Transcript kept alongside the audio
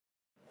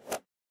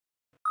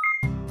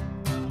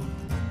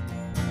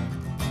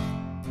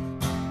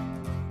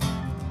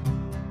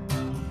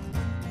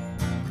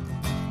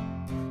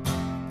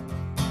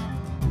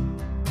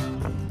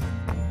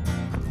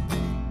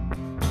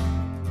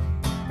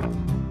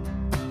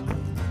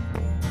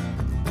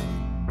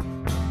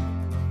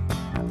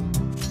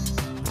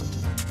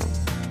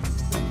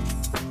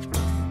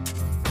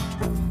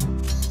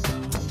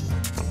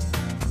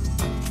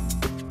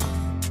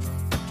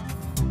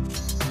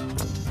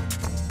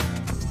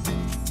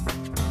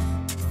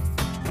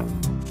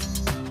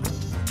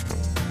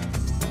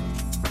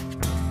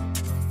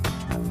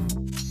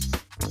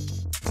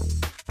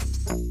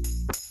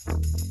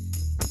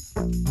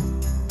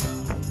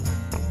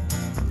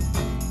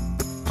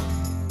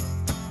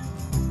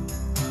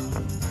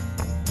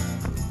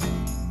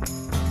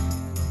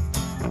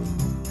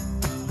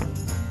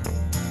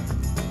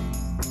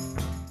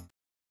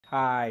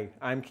Hi,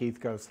 I'm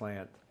Keith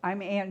Ghostland.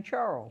 I'm Ann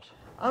Charles.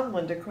 I'm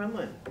Linda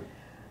Quinlan.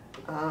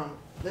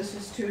 This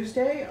is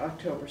Tuesday,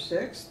 October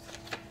 6th,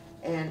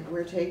 and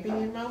we're taping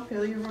in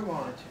Montpelier,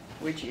 Vermont,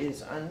 which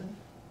is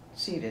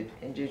unceded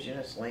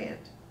Indigenous land.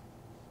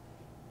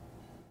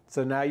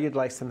 So now you'd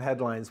like some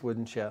headlines,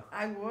 wouldn't you?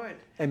 I would.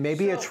 And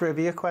maybe a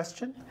trivia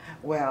question?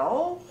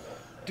 Well,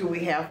 do we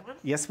have one?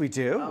 Yes, we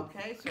do.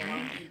 Okay, so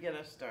why don't you get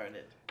us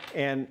started?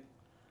 And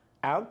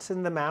out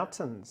in the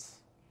mountains,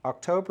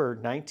 October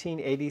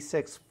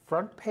 1986,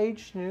 front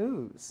page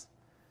news.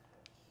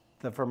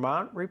 The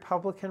Vermont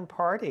Republican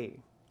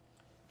Party,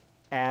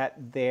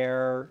 at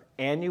their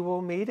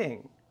annual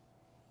meeting,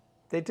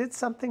 they did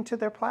something to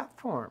their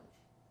platform.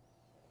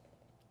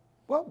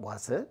 What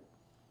was it?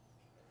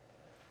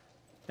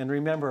 And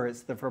remember,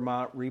 it's the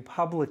Vermont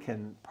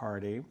Republican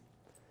Party.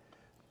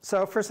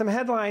 So for some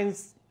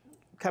headlines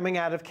coming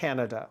out of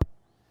Canada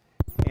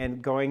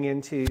and going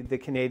into the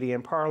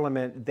Canadian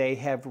Parliament, they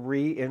have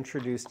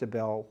reintroduced a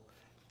bill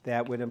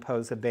that would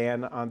impose a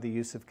ban on the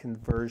use of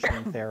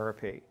conversion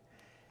therapy.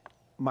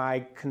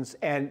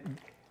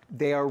 And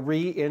they are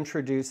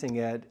reintroducing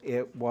it.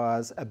 It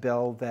was a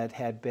bill that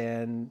had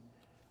been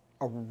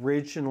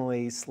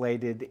originally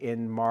slated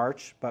in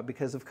March, but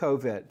because of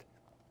COVID,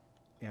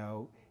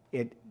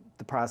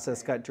 the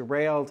process got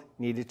derailed,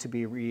 needed to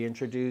be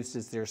reintroduced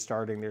as they're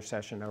starting their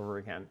session over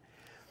again.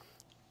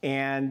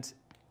 And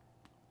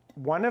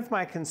one of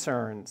my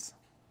concerns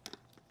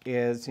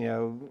is,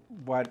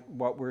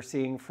 what we're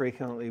seeing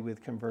frequently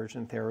with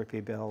conversion therapy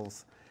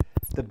bills.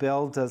 The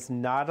bill does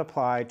not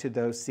apply to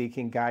those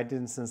seeking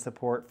guidance and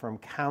support from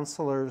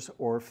counselors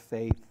or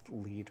faith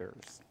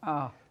leaders.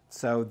 Oh.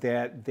 So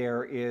that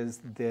there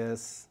is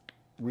this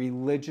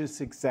religious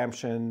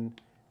exemption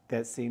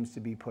that seems to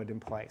be put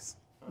in place.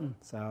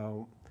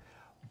 So,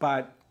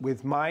 but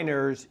with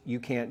minors,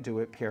 you can't do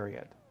it,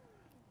 period.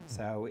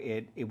 So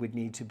it would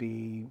need to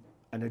be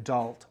an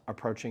adult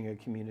approaching a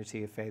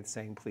community of faith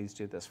saying, please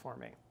do this for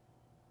me.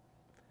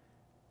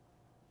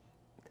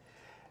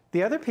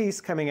 The other piece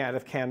coming out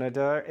of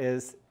Canada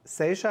is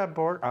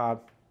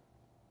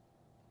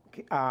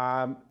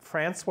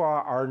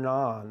Francois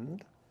Arnaud,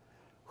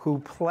 who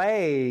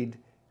played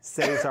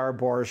Cesar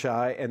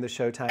Borgia in the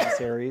Showtime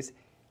series.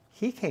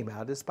 He came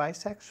out as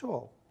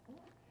bisexual.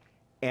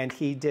 And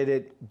he did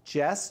it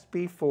just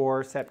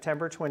before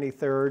September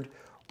 23rd,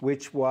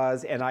 which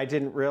was, and I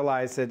didn't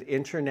realize it,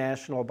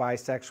 International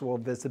Bisexual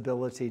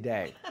Visibility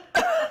Day,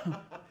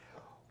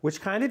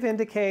 which kind of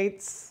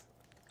indicates,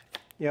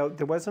 there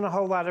wasn't a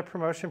whole lot of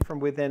promotion from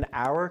within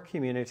our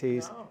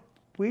communities. No.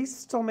 We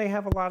still may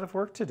have a lot of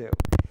work to do.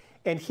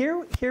 And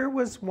here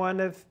was one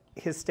of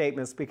his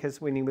statements,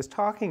 because when he was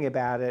talking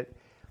about it,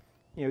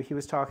 he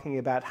was talking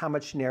about how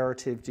much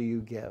narrative do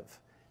you give,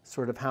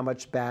 sort of how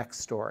much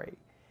backstory.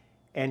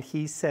 And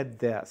he said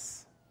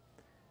this: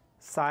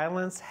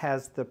 silence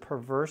has the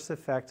perverse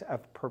effect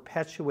of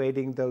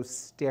perpetuating those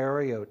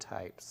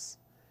stereotypes,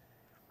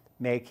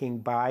 making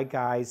bi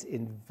guys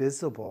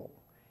invisible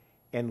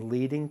and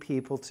leading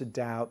people to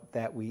doubt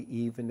that we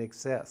even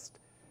exist.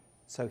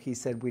 So he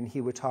said when he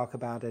would talk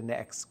about an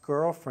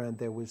ex-girlfriend,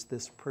 there was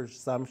this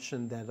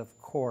presumption that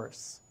of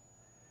course,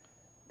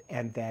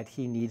 and that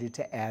he needed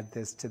to add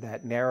this to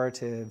that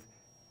narrative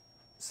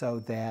so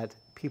that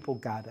people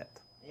got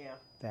it.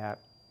 Yeah.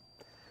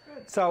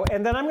 So,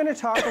 and then I'm going to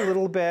talk a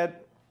little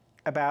bit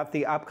about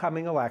the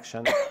upcoming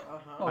election.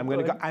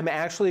 I'm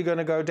actually going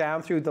to go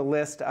down through the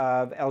list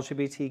of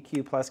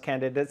LGBTQ plus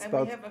candidates. And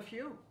we have a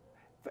few.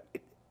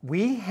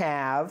 We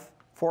have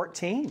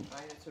 14.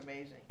 It's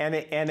amazing.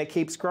 And it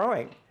keeps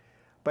growing.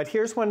 But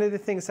here's one of the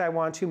things I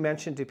want to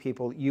mention to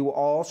people. You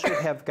all should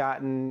have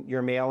gotten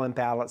your mail-in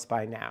ballots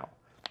by now.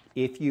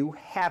 If you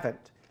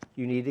haven't,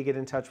 you need to get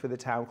in touch with the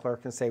town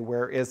clerk and say,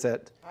 where is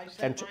it? I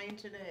sent mine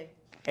today.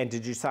 And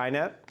did you sign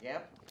it?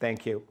 Yep.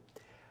 Thank you.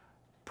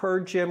 Per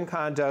Jim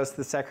Condos,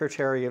 the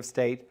Secretary of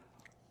State,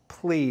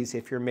 please,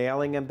 if you're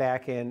mailing them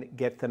back in,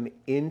 get them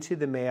into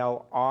the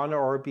mail on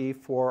or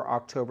before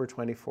October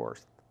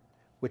 24th,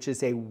 which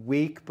is a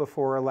week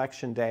before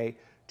Election Day,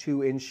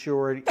 to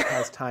ensure it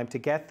has time to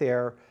get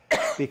there,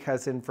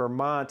 because in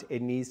Vermont,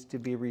 it needs to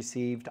be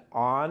received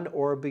on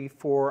or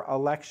before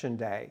Election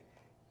Day.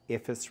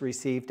 If it's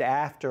received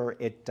after,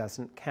 it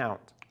doesn't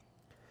count.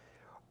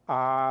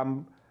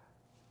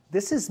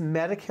 This is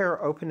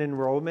Medicare open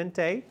enrollment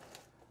day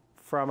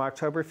from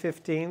October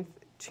 15th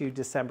to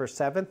December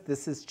 7th.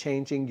 This is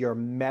changing your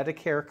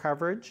Medicare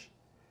coverage,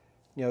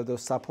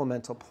 those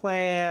supplemental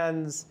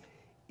plans,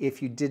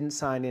 if you didn't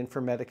sign in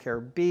for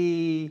Medicare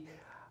B.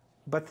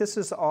 But this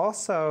is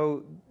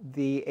also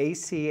the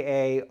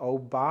ACA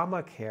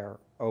Obamacare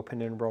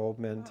open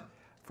enrollment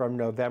from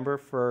November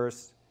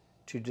 1st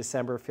to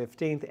December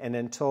 15th. And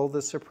until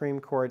the Supreme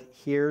Court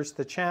hears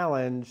the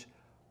challenge,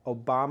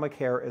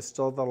 Obamacare is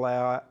still the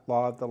law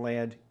of the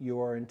land.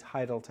 You are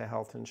entitled to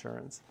health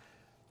insurance.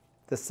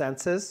 The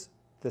census,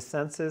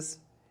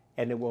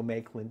 and it will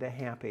make Linda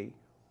happy,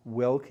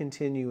 will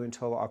continue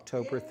until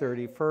October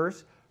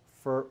 31st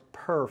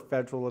per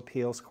federal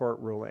appeals court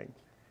ruling.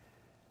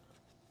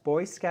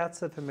 Boy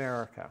Scouts of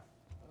America,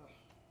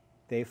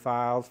 they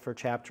filed for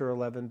Chapter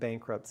 11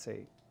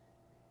 bankruptcy.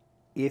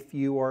 If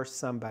you are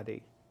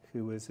somebody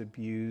who is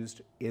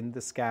abused in the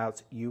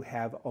Scouts, you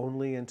have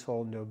only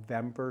until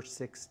November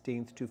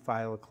 16th to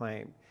file a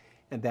claim.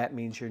 And that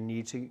means you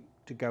need to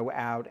go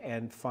out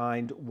and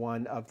find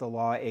one of the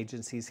law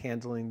agencies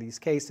handling these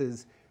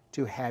cases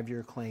to have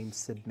your claim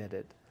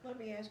submitted. Let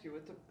me ask you,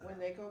 when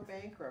they go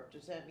bankrupt,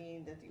 does that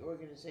mean that the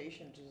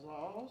organization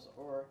dissolves,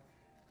 or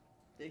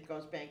it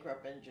goes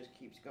bankrupt and just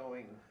keeps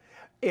going?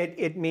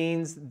 It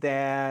means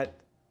that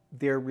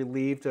they're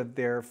relieved of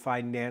their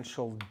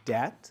financial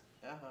debt.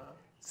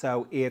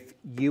 So if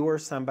you are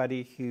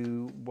somebody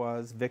who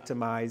was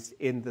victimized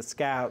in the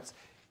Scouts,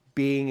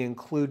 being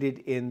included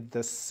in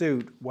the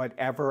suit,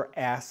 whatever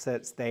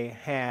assets they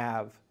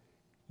have,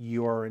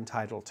 you're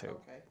entitled to,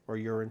 or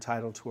you're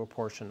entitled to a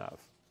portion of.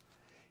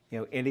 You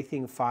know,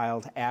 anything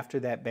filed after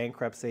that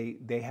bankruptcy,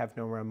 they have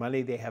no more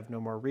money, they have no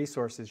more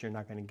resources, you're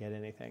not going to get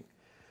anything.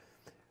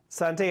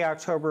 Sunday,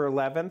 October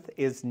 11th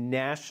is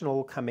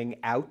National Coming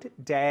Out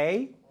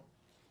Day.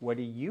 What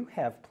do you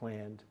have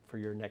planned for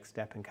your next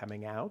step in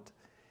coming out?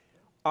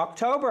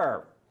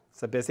 October,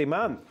 it's a busy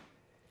month.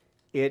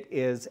 It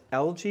is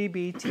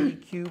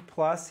LGBTQ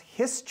plus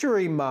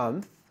History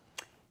Month.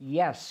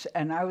 Yes,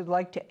 and I would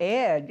like to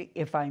add,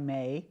 if I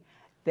may,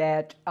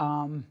 that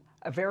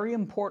a very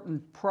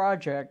important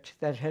project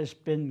that has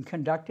been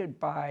conducted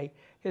by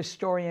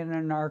historian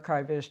and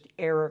archivist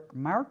Eric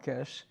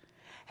Marcus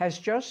has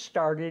just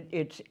started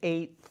its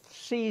 8th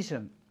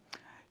season.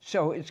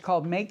 So it's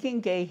called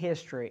Making Gay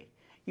History.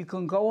 You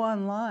can go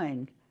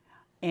online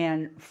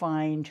and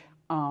find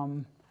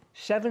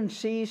 7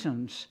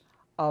 seasons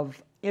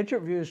of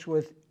interviews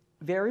with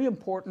very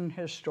important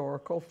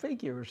historical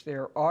figures.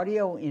 They're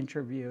audio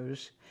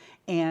interviews,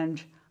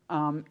 and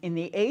in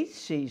the 8th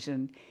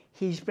season,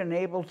 he's been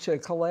able to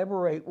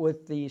collaborate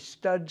with the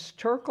Studs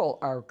Terkel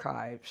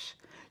archives.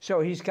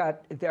 So he's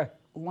got, the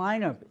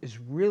lineup is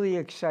really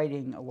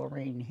exciting.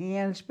 Lorraine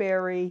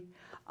Hansberry,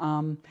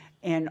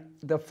 and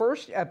the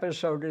first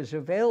episode is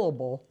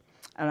available,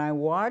 and I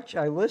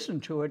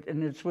listened to it,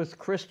 and it's with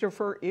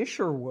Christopher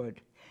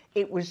Isherwood.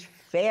 It was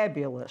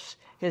fabulous.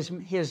 His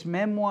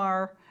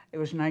memoir, it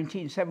was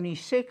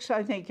 1976,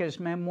 I think, his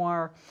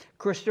memoir,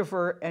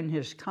 Christopher and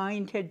His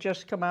Kind, had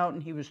just come out,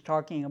 and he was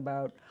talking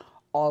about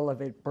all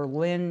of it,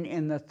 Berlin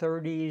in the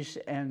 30s.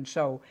 And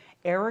so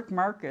Eric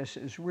Marcus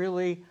is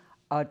really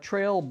a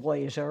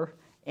trailblazer,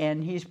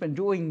 and he's been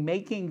doing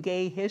Making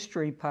Gay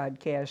History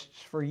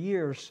podcasts for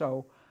years,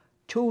 so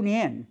tune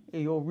in.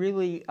 You'll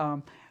really,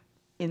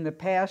 in the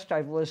past,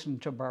 I've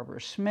listened to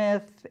Barbara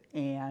Smith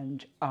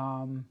and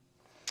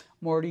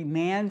Morty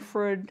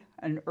Manfred,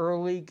 an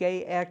early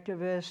gay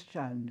activist,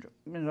 and,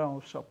 you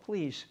know, so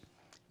please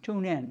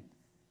tune in.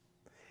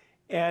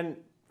 And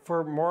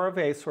for more of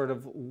a sort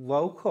of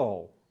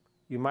local,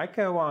 you might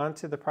go on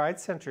to the Pride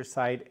Center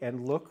site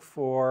and look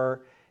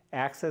for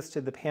access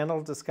to the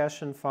panel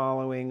discussion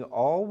following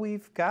All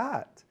We've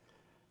Got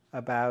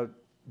about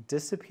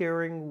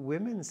disappearing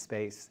women's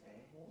space,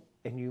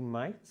 and you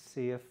might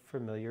see a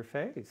familiar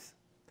face.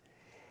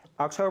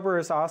 October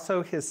is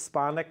also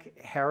Hispanic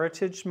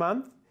Heritage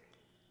Month.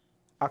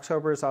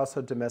 October is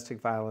also Domestic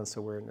Violence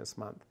Awareness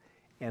Month.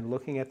 And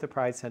looking at the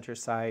Pride Center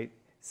site,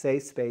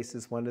 Safe Space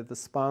is one of the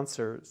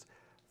sponsors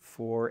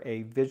for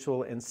a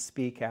Vigil and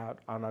Speak Out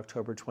on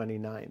October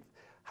 29th.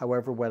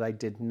 However, what I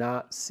did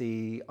not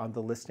see on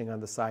the listing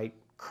on the site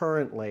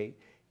currently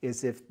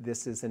is if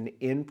this is an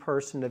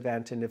in-person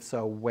event, and if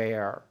so,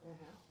 where,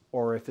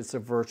 or if it's a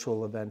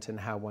virtual event and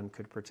how one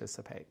could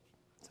participate.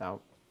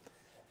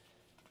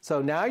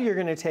 So now you're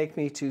going to take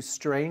me to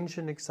strange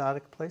and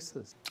exotic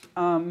places.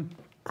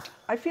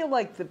 I feel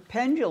like the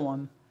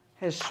pendulum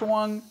has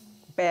swung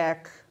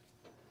back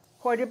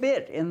quite a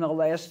bit in the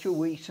last 2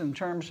 weeks in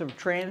terms of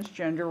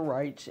transgender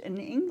rights in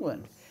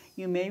England.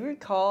 You may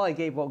recall I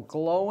gave a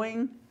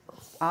glowing,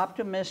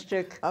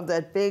 optimistic... Of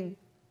that big,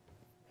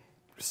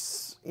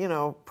 you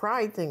know,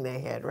 pride thing they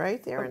had,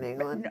 right, there in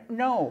England?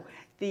 No,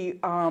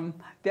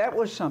 that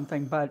was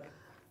something, but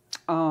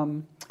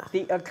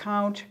the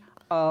account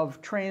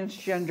of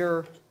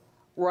transgender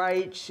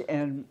rights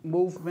and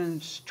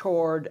movements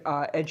toward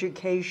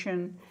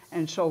education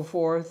and so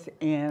forth,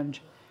 and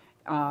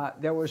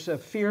there was a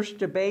fierce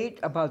debate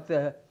about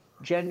the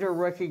Gender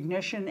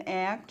Recognition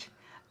Act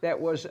that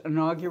was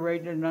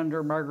inaugurated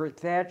under Margaret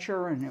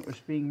Thatcher, and it was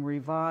being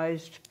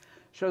revised.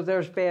 So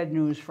there's bad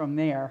news from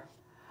there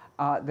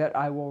that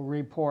I will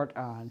report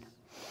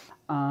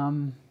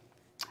on.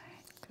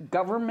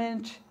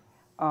 Government,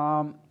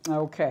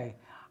 okay.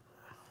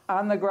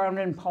 On the ground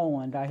in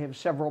Poland, I have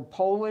several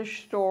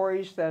Polish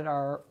stories that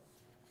are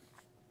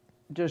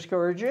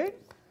discouraging.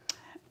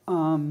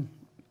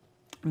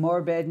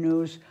 More bad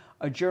news.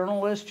 A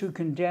journalist who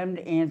condemned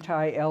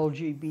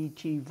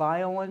anti-LGBT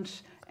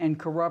violence and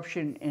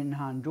corruption in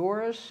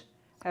Honduras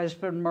has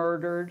been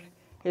murdered.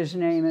 His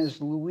name is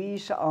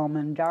Luis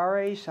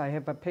Almendares. I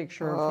have a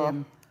picture of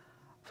him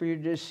for you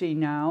to see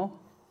now.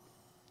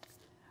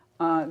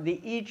 The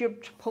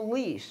Egypt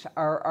police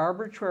are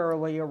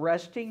arbitrarily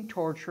arresting,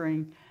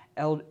 torturing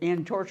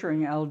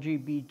LGBTQ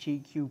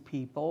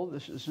people.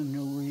 This is a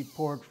new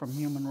report from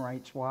Human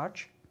Rights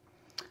Watch.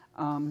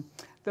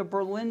 The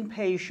Berlin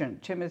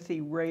patient,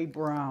 Timothy Ray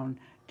Brown,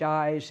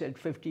 dies at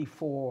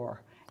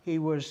 54. He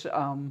was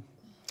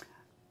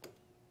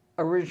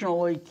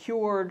originally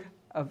cured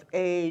of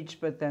AIDS,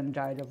 but then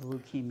died of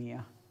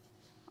leukemia.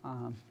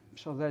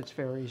 So that's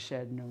very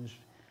sad news.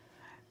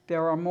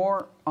 There are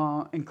more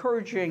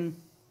encouraging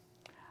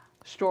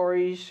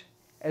stories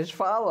as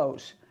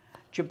follows.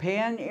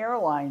 Japan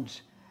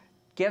Airlines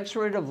gets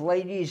rid of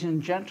ladies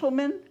and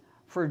gentlemen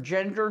for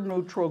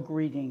gender-neutral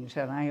greetings,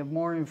 and I have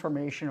more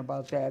information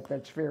about that.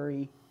 That's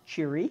very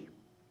cheery.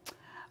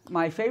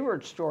 My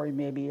favorite story,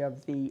 maybe,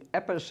 of the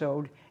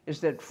episode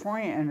is that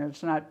France, and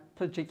it's not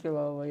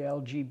particularly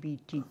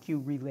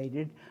LGBTQ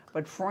related,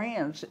 but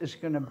France is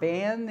going to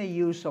ban the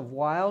use of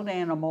wild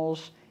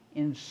animals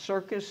in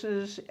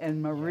circuses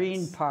and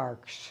marine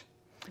parks.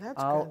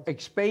 I'll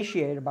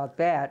expatiate about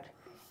that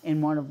in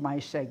one of my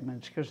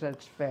segments because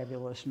that's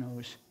fabulous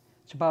news.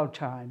 It's about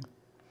time.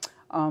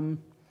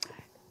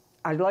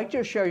 I'd like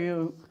to show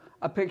you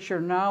a picture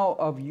now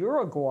of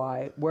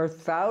Uruguay where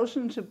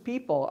thousands of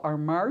people are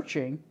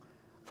marching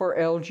for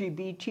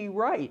LGBT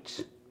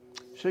rights.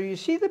 So you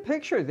see the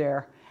picture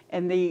there,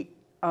 and the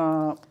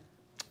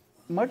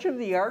much of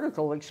the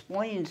article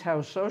explains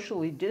how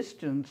socially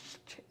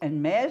distanced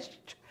and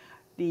masked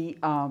the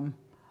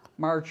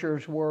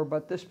marchers were,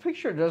 but this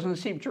picture doesn't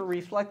seem to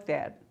reflect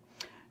that.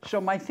 So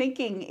my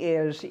thinking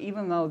is,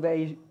 even though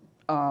they,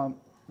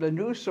 the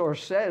news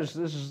source says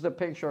this is the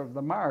picture of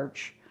the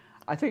march,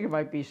 I think it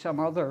might be some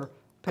other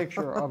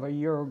picture of a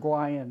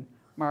Uruguayan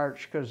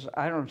march, because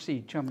I don't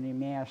see too many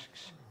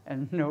masks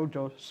and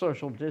no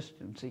social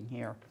distancing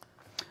here.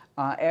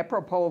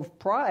 Apropos of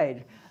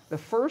Pride, the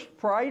first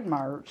Pride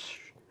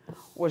March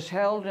was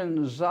held in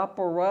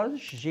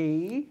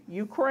Zaporozhye,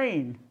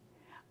 Ukraine.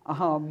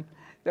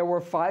 There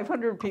were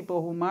 500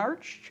 people who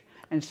marched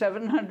and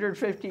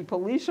 750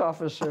 police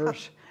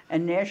officers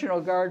and National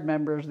Guard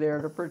members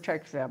there to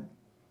protect them.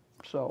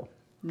 So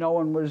no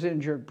one was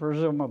injured,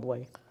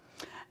 presumably.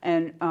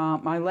 And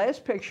my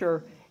last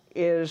picture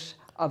is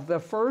of the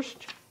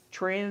first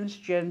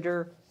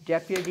transgender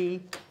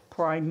deputy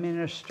prime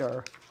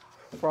minister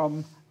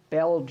from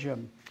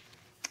Belgium.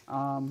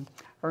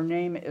 Her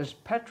name is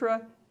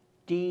Petra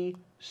de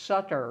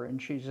Sutter,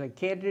 and she's a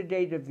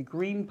candidate of the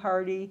Green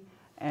Party,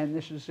 and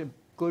this is a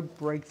good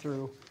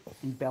breakthrough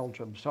in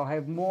Belgium. So I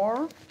have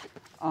more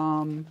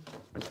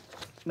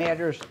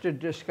matters to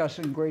discuss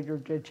in greater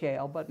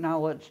detail, but now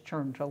let's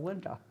turn to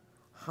Linda.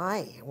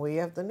 Hi, we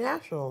have the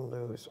national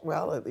news.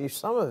 Well, at least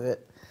some of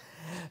it.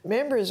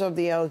 Members of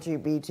the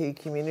LGBT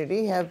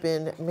community have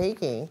been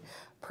making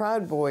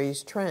Proud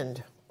Boys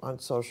trend on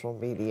social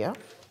media.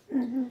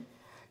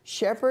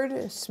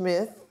 Shepard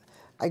Smith,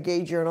 a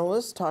gay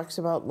journalist, talks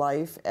about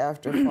life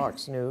after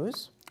Fox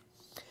News.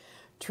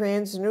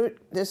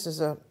 This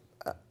is a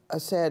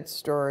sad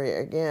story,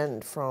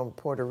 again, from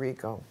Puerto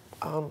Rico.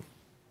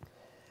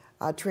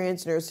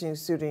 Trans nursing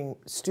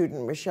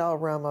student Michelle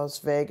Ramos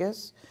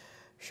Vegas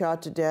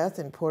shot to death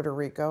in Puerto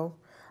Rico.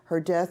 Her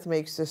death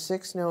makes the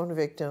 6th known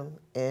victim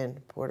in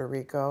Puerto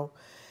Rico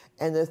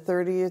and the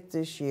 30th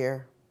this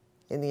year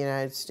in the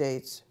United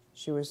States.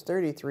 She was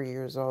 33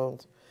 years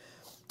old.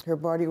 Her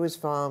body was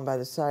found by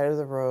the side of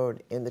the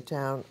road in the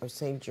town of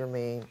Saint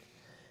Germain.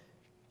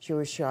 She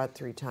was shot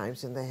 3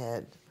 times in the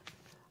head.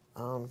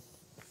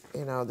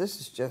 You know, this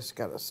has just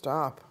got to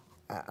stop.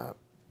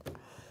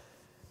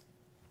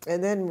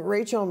 And then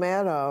Rachel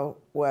Maddow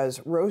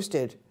was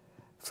roasted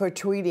for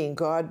tweeting,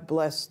 "God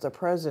bless the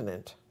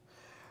president."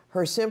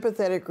 Her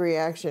sympathetic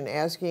reaction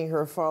asking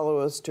her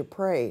followers to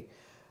pray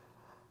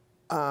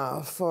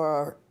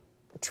for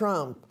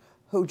Trump,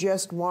 who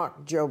just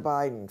mocked Joe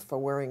Biden for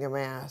wearing a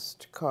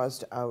mask,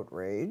 caused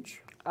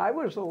outrage. I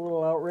was a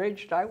little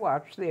outraged. I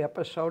watched the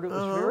episode. It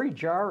was very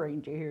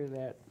jarring to hear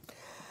that.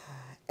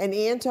 An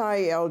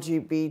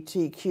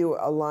anti-LGBTQ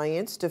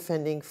alliance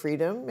defending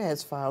freedom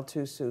has filed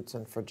 2 suits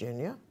in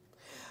Virginia.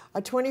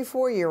 A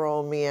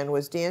 24-year-old man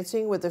was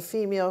dancing with a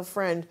female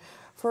friend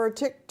for a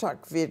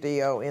TikTok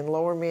video in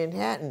Lower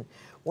Manhattan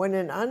when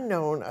an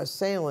unknown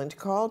assailant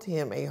called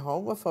him a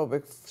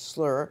homophobic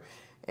slur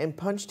and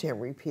punched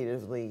him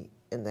repeatedly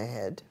in the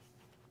head.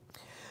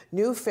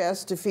 New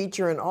Fest to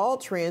feature an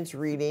all-trans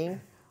reading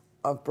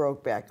of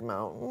Brokeback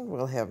Mountain.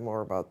 We'll have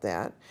more about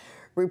that.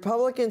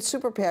 Republican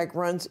Super PAC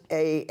runs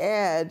an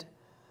ad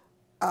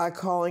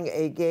calling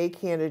a gay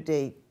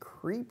candidate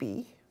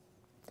creepy.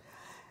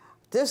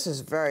 This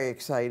is very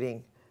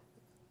exciting.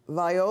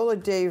 Viola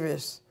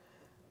Davis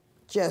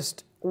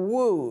just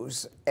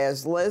woos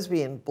as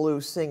lesbian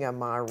blues singer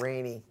Ma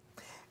Rainey.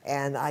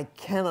 And I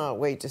cannot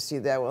wait to see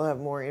that. We'll have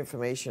more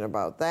information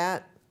about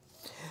that.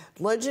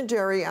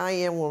 Legendary I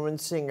Am Woman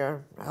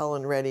singer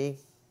Helen Reddy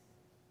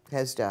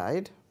has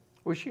died.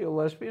 Was she a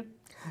lesbian?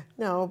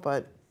 No,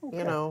 but, okay.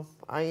 You know,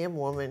 I Am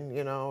Woman,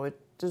 you know, it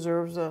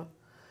deserves a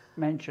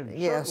mention.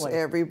 Yes, certainly.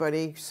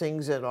 Everybody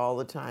sings it all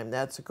the time.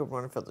 That's a good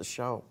one for the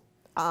show.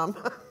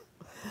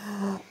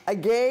 A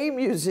gay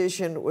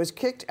musician was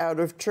kicked out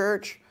of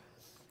church,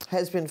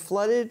 has been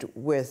flooded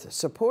with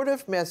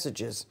supportive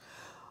messages.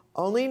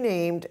 Only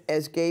named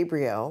as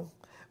Gabriel,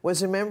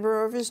 was a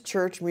member of his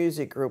church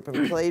music group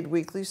and played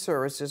weekly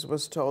services,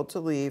 was told to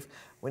leave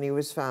when he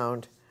was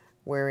found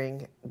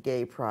wearing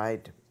gay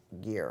pride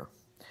gear.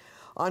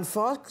 On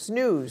Fox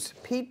News,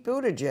 Pete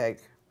Buttigieg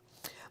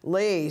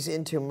lays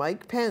into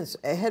Mike Pence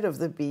ahead of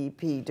the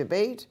BP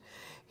debate.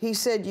 He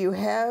said, "You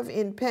have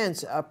in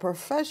Pence a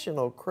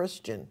professional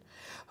Christian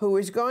who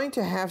is going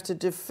to have to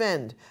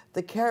defend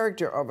the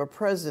character of a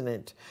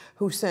president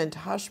who sent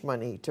hush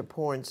money to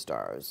porn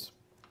stars."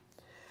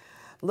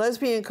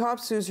 Lesbian cop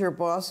sues her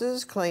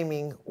bosses,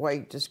 claiming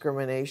white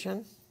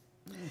discrimination.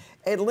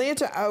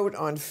 Atlanta out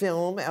on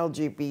film,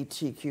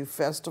 LGBTQ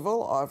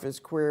festival offers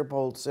queer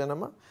bold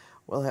cinema.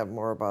 We'll have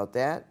more about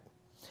that.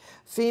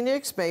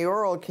 Phoenix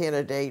mayoral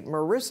candidate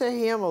Marissa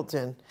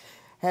Hamilton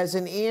has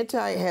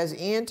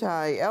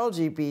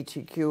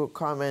anti-LGBTQ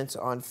comments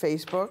on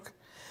Facebook,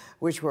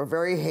 which were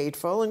very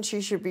hateful, and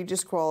she should be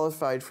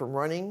disqualified from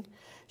running.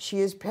 She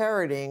is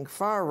parroting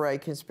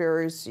far-right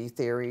conspiracy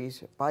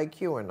theories by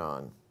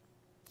QAnon.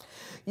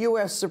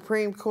 U.S.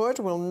 Supreme Court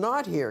will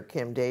not hear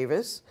Kim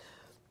Davis,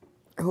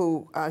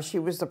 who she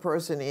was the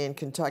person in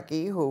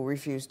Kentucky who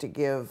refused to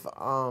give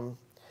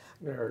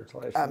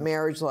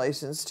marriage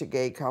license to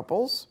gay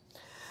couples.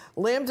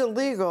 Lambda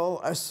Legal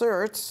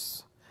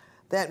asserts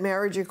that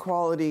marriage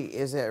equality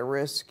is at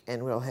risk,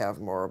 and we'll have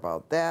more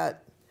about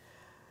that.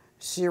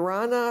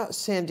 Sirana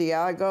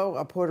Santiago,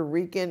 a Puerto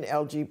Rican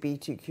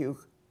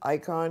LGBTQ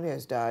icon,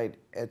 has died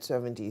at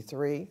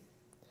 73.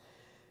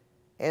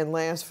 And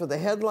last for the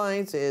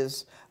headlines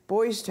is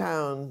Boys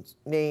Town's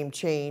name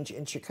change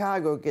in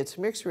Chicago gets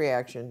mixed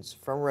reactions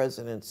from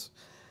residents,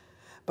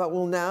 but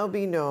will now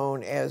be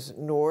known as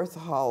North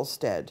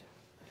Halsted.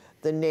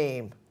 The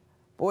name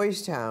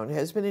Boys Town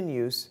has been in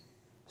use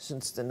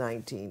since the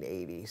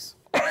 1980s.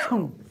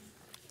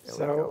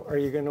 So are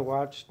you going to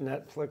watch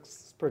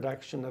Netflix's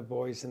production of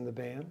Boys in the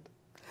Band?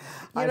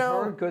 I've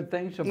heard good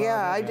things about it.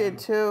 Yeah, I did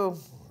too.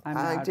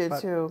 I did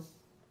too.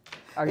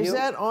 Is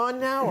that on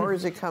now, or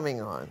is it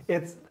coming on?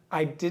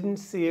 I didn't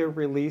see a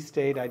release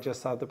date. I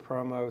just saw the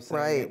promo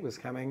saying it was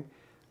coming.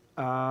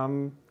 I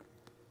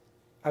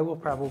will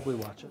probably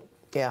watch it.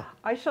 Yeah.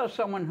 I saw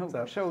someone who,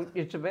 so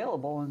it's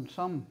available in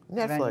some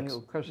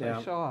venue, because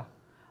I saw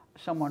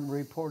someone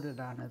reported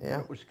on it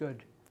that it was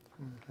good.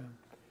 Okay.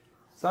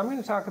 So I'm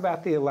going to talk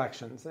about the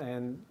elections,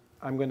 and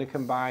I'm going to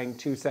combine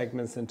two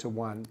segments into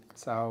one,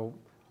 so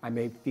I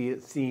may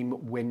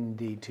seem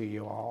windy to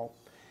you all.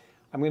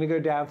 I'm going to go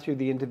down through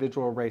the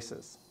individual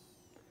races.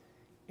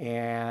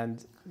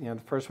 And the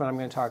first one I'm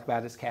going to talk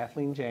about is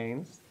Kathleen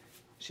James.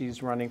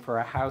 She's running for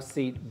a House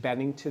seat,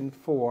 Bennington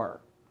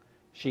 4.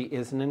 She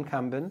is an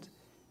incumbent.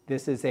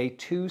 This is a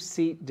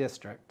 2-seat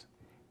district,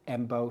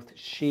 and both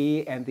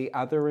she and the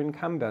other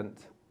incumbent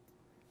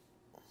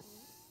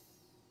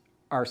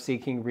are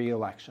seeking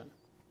re-election.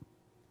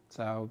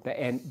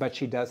 But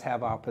she does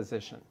have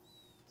opposition.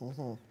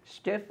 Mm-hmm.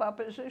 Stiff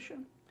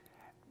opposition?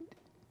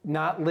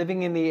 Not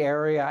living in the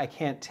area, I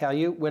can't tell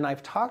you. When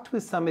I've talked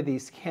with some of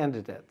these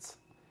candidates,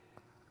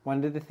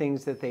 one of the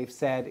things that they've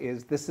said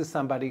is this is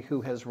somebody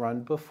who has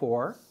run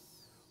before,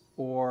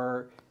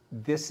 or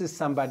this is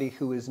somebody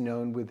who is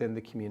known within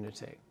the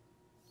community.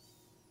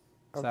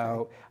 Okay.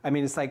 So, I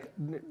mean, it's like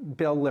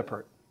Bill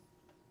Lippert.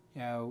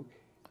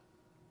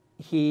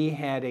 He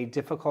had a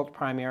difficult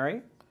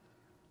primary.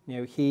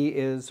 He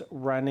is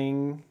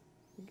running,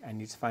 I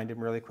need to find him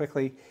really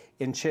quickly,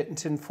 in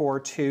Chittenden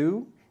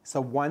 4-2. It's a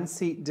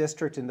 1-seat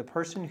district, and the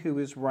person who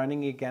is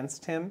running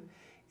against him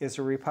is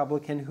a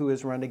Republican who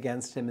has run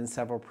against him in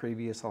several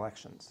previous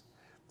elections.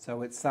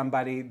 So it's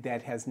somebody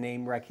that has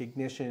name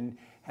recognition,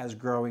 has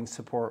growing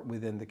support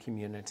within the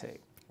community.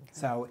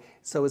 Okay.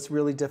 So it's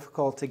really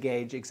difficult to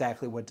gauge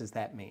exactly what does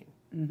that mean.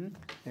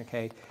 Mm-hmm.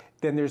 Okay.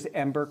 Then there's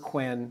Ember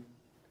Quinn,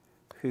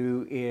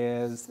 who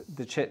is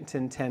the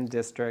Chittenden 10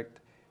 district.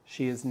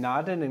 She is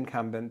not an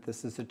incumbent.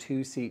 This is a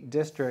 2-seat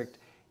district,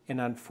 and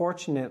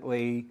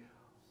unfortunately,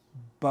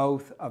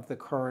 both of the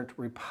current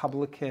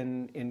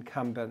Republican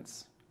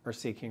incumbents are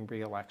seeking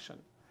re-election.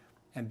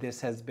 And this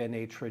has been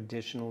a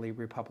traditionally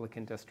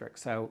Republican district.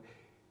 So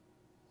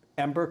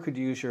Ember could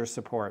use your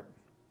support.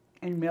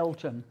 In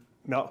Milton.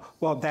 No,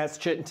 well, that's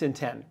Chittenden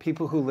 10.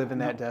 People who live in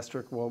that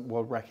district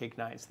will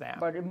recognize that.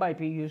 But it might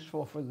be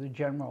useful for the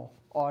general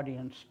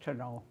audience to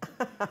know.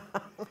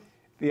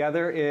 The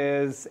other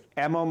is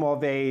Emma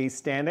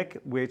Mulvey-Stanek,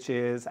 which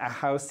is a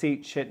House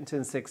seat,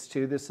 Chittenden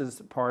 6-2. This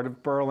is part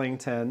of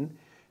Burlington.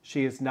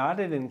 She is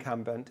not an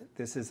incumbent.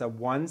 This is a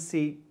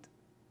 1-seat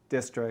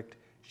district.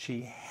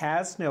 She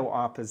has no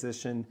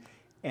opposition,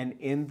 and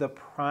in the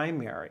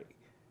primary,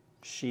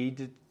 she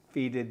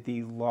defeated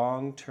the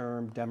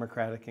long-term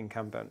Democratic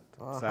incumbent.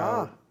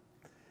 Uh-huh.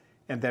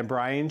 And then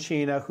Brian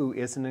Sheena, who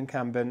is an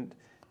incumbent,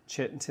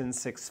 Chittenden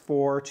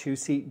 6-4,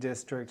 2-seat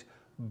district.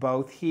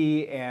 Both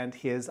he and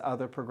his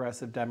other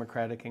progressive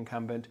Democratic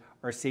incumbent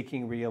are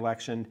seeking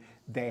re-election.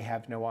 They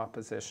have no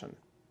opposition.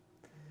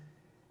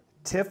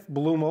 Tiff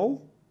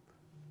Blumel,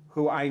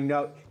 who I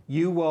know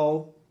you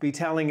will be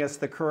telling us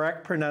the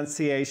correct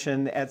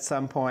pronunciation at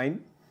some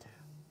point,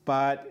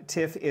 but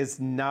Tiff is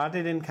not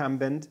an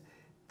incumbent.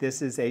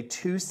 This is a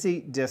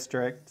 2-seat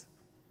district.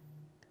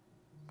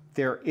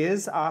 There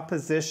is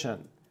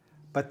opposition,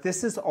 but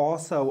this is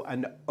also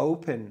an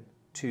open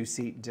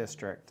 2-seat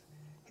district,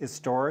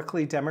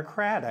 historically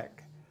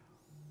Democratic.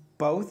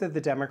 Both of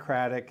the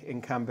Democratic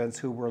incumbents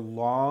who were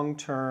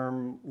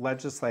long-term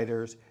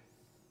legislators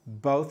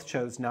both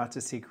chose not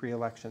to seek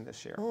re-election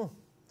this year.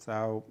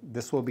 So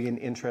this will be an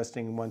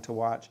interesting one to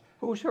watch.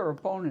 Who's her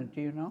opponent,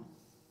 do you know?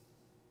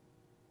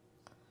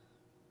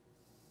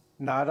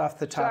 Not off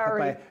the top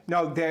Sorry. of my...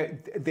 No,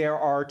 there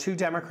are 2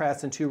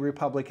 Democrats and 2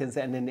 Republicans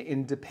and an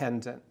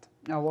independent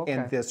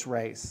in this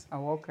race.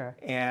 Oh, okay.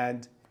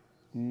 And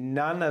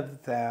none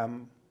of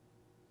them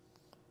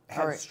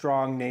had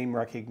strong name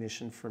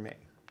recognition for me.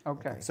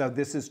 Okay. So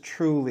this is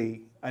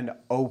truly an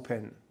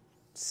open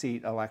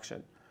seat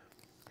election.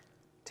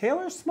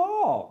 Taylor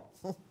Small.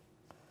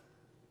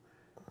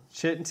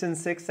 Chittenden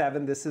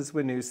 6-7, this is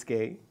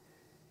Winooski.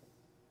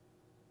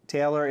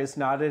 Taylor is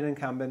not an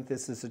incumbent.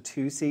 This is a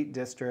 2-seat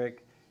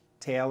district.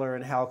 Taylor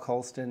and Hal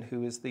Colston,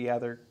 who is the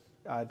other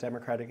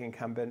Democratic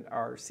incumbent,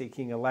 are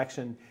seeking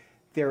election.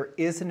 There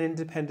is an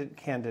independent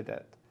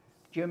candidate.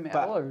 Jim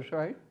Ehlers,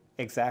 right?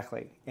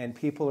 Exactly. And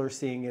people are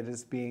seeing it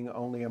as being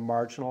only a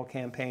marginal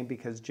campaign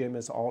because Jim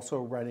is also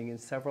running in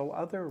several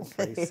other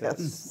races.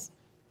 Yes.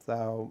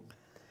 So,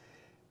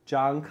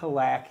 John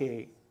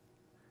Kalaki,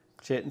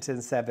 Chittenden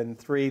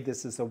 7-3.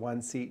 This is a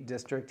 1-seat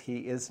district. He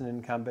is an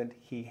incumbent.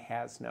 He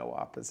has no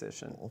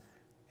opposition.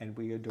 And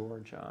we adore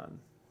John.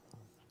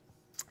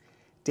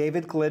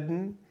 David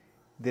Glidden,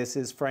 this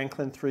is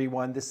Franklin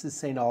 3-1. This is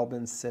St.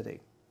 Albans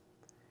City.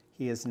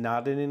 He is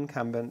not an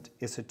incumbent.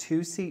 It's a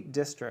 2-seat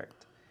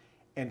district.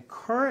 And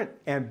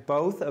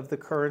both of the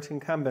current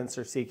incumbents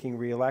are seeking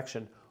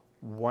re-election.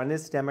 One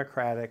is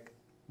Democratic,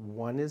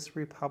 one is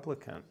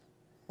Republican.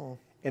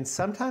 And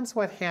sometimes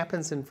what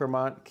happens in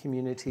Vermont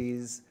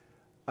communities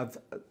of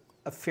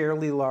a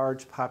fairly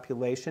large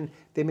population,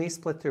 they may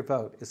split their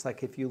vote. It's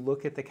like if you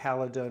look at the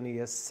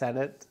Caledonia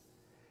Senate,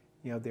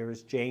 there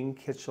is Jane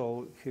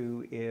Kitchell,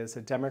 who is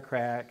a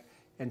Democrat,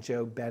 and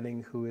Joe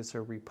Benning, who is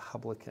a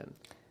Republican.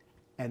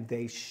 And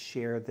they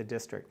share the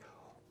district.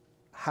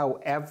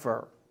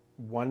 However,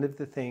 one of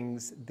the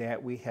things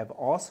that we have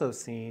also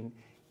seen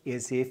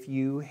is if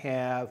you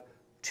have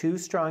 2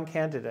 strong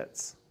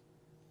candidates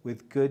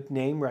with good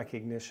name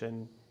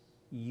recognition,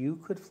 you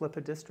could flip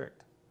a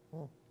district.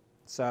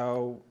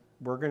 So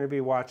we're going to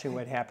be watching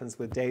what happens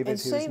with David,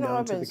 who's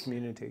known to the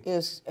community.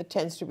 It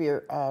tends to be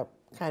a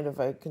kind of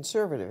a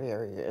conservative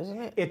area,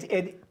 isn't it?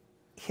 It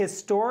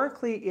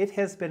historically, it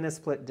has been a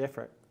split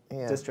district.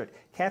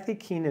 Kathy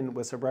Keenan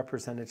was a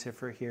representative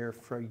for here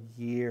for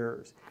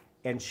years,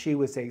 and she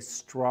was a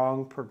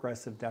strong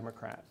progressive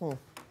Democrat.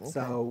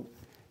 So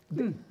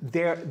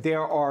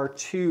there are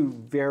 2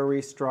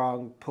 very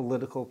strong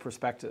political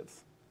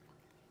perspectives,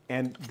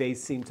 and they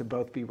seem to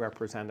both be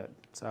represented.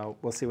 So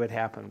we'll see what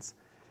happens.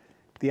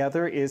 The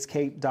other is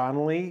Kate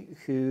Donnelly,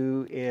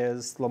 who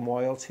is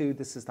Lamoille 2.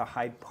 This is the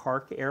Hyde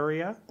Park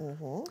area.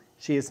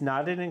 She is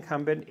not an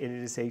incumbent. It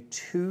is a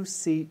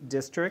 2-seat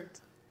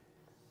district.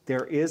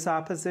 There is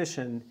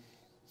opposition,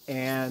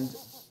 and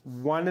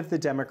one of the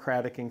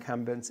Democratic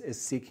incumbents is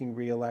seeking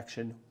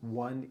re-election.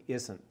 One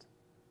isn't.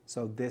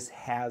 So this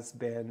has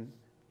been,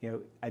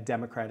 a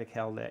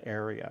Democratic-held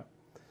area.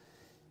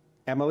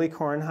 Emily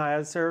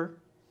Kornheiser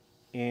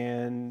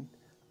in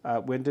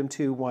Wyndham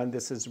 2-1.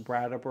 This is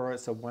Brattleboro.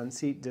 It's a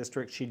 1-seat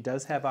district. She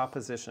does have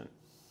opposition.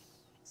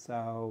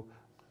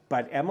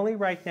 But Emily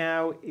right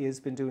now has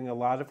been doing a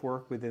lot of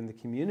work within the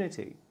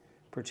community,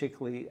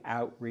 particularly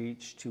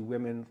outreach to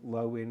women,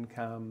 low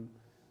income.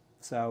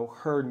 So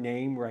her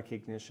name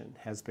recognition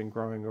has been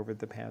growing over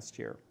the past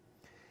year.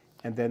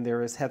 And then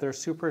there is Heather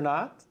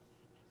Supernott.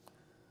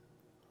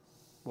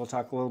 We'll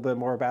talk a little bit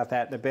more about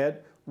that in a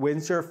bit.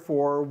 Windsor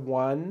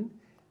 4-1.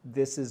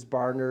 This is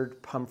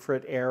Barnard,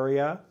 Pomfret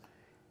area.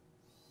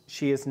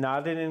 She is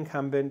not an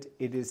incumbent.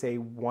 It is a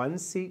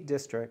 1-seat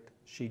district.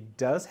 She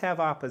does have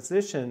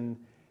opposition.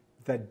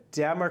 The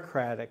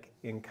Democratic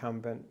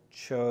incumbent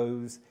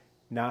chose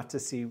not to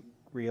see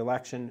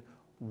re-election.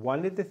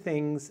 One of the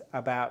things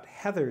about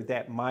Heather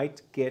that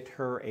might get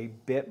her a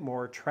bit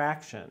more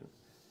traction,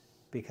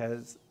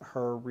 because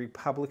her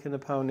Republican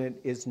opponent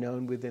is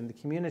known within the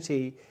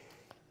community,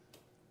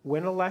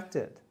 when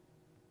elected,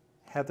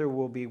 Heather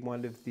will be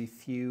one of the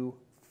few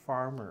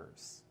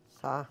farmers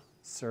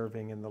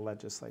serving in the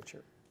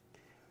legislature.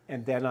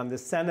 And then on the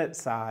Senate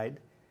side,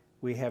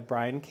 we have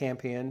Brian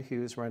Campion,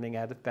 who's running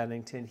out of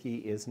Bennington. He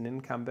is an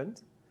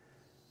incumbent.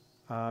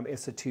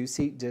 It's a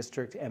 2-seat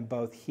district, and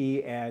both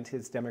he and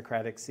his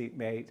Democratic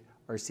seatmate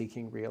are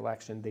seeking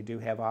re-election. They do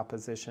have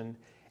opposition.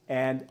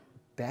 And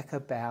Becca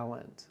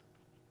Ballant,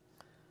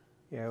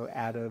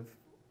 out of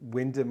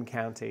Windham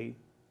County,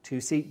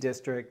 2-seat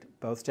district,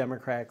 both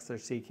Democrats are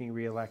seeking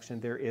re-election.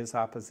 There is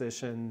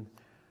opposition.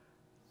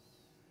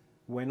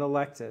 When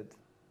elected,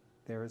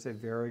 there is a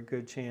very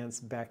good chance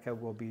Becca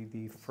will be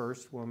the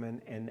first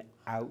woman and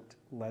out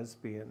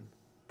lesbian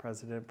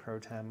president pro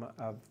tem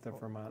of the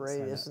Vermont Great,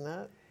 Senate. isn't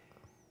it?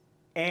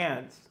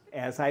 And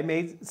as I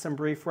made some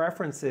brief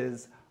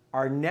references,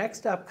 our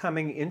next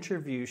upcoming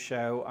interview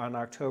show on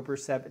October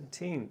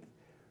 17th,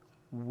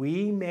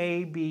 we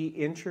may be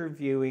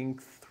interviewing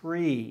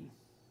 3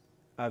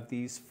 of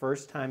these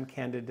first-time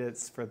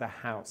candidates for the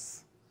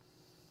House.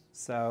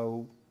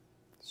 So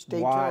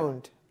Stay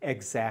tuned.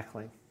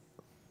 Exactly.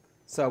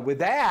 So with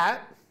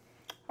that,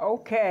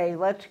 Okay,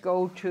 let's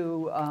go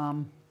to,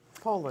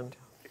 Poland.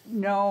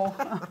 no.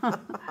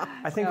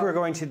 I think we're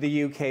going to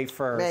the UK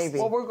first. Maybe.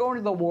 Well, we're going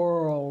to the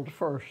world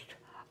first.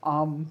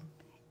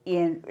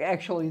 In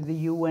actually the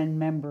UN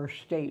member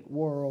state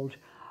world,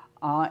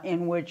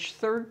 in which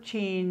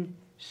 13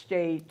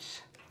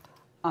 states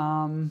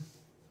are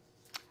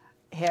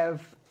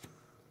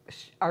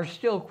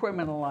still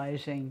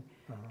criminalizing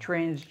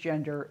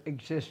transgender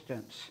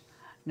existence.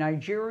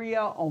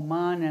 Nigeria,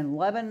 Oman, and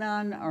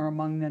Lebanon are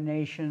among the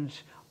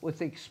nations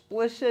with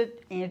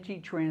explicit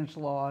anti-trans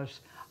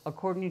laws,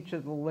 according to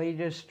the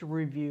latest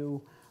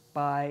review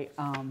by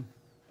an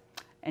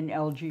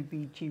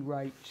LGBT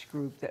rights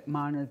group that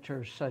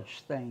monitors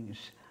such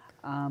things.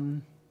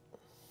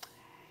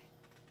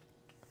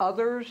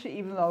 Others,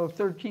 even though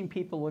 13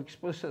 people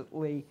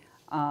explicitly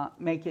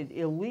make it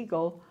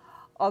illegal,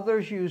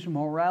 others use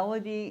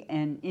morality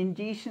and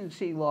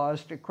indecency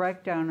laws to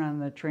crack down on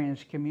the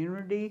trans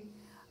community.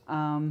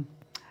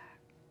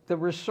 The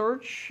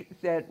research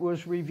that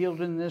was revealed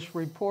in this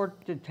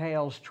report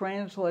details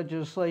trans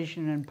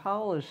legislation and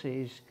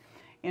policies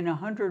in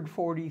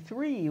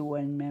 143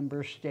 UN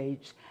member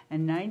states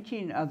and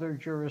 19 other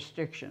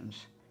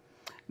jurisdictions.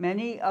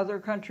 Many other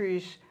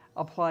countries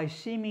apply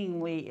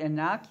seemingly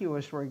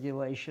innocuous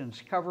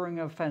regulations covering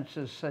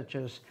offenses such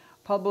as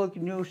public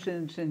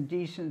nuisance,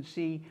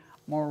 indecency,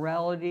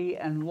 morality,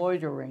 and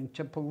loitering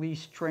to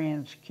police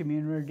trans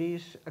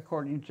communities,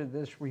 according to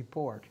this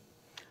report.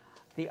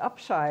 The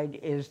upside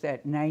is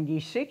that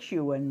 96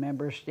 UN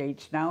member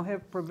states now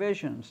have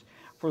provisions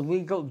for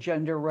legal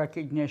gender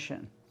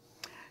recognition.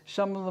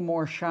 Some of the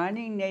more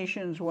shining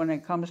nations when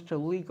it comes to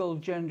legal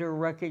gender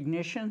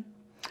recognition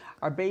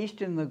are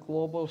based in the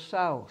global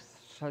south,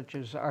 such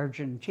as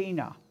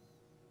Argentina.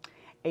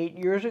 8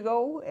 years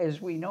ago, as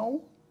we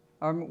know,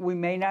 or we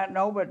may not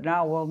know, but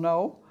now we'll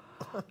know,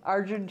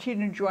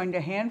 Argentina joined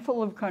a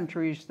handful of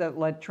countries that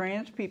let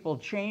trans people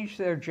change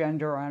their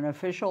gender on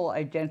official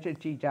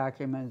identity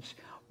documents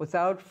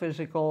without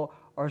physical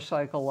or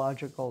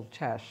psychological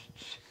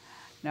tests.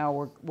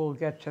 Now we'll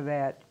get to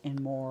that in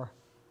more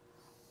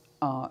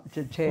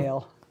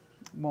detail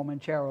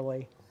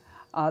momentarily.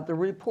 The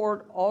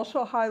report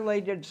also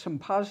highlighted some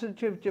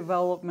positive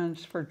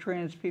developments for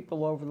trans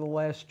people over the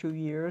last 2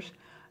 years.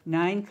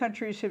 9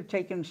 countries have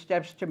taken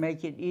steps to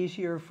make it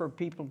easier for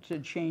people to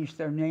change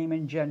their name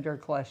and gender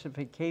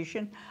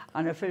classification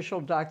on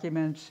official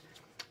documents,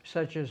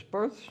 such as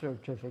birth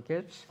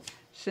certificates,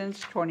 since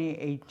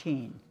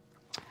 2018.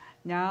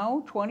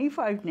 Now,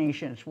 25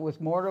 nations,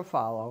 with more to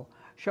follow,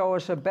 show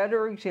us a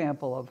better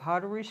example of how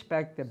to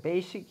respect the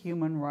basic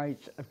human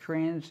rights of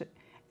trans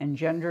and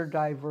gender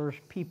diverse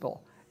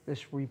people,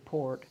 this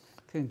report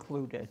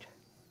concluded.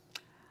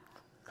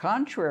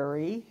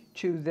 Contrary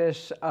to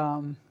this,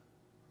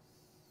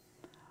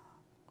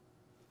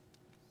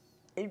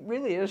 it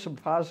really is a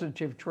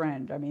positive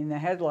trend. I mean, the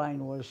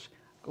headline was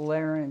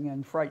glaring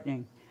and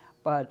frightening,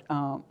 but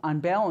on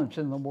balance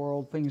in the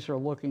world, things are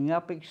looking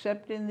up,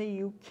 except in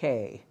the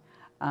UK.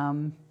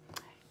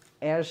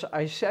 As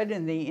I said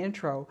in the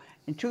intro,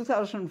 in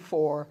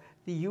 2004,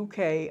 the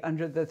UK,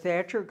 under the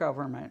Thatcher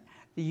government,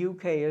 the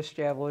UK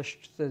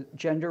established the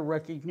Gender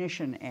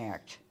Recognition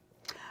Act,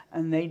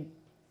 and they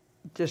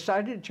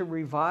decided to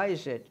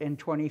revise it in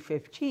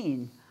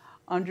 2015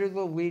 under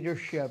the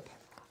leadership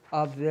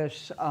of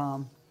this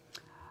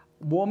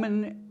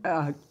woman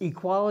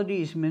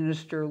equalities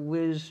minister,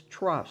 Liz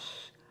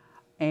Truss.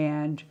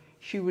 And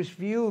she was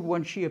viewed,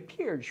 when she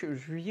appeared, she was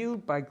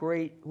viewed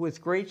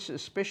with great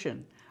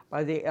suspicion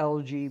by the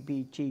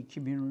LGBT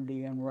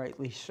community, and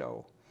rightly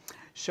so.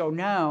 So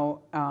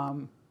now,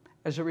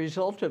 as a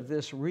result of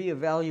this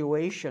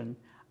reevaluation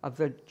of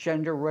the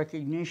Gender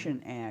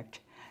Recognition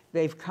Act,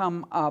 they've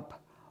come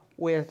up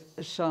with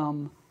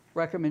some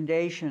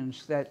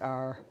recommendations that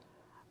are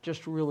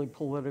just really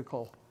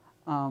political.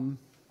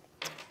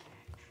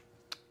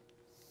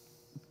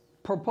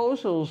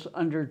 Proposals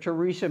under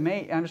Theresa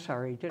May, I'm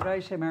sorry, did I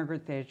say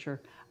Margaret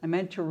Thatcher? I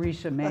meant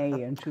Theresa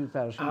May in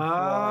 2004.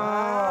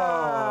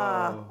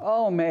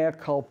 Oh, mea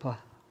culpa.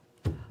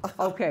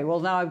 Okay, well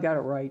now I've got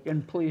it right,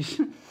 and please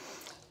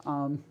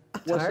listen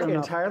up.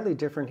 Entirely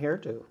different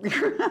hairdo.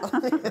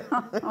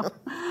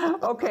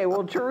 Okay,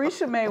 well,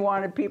 Theresa May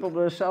wanted people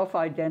to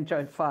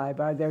self-identify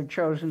by their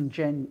chosen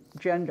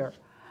gender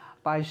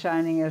by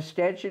signing a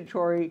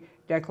statutory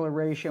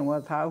declaration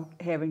without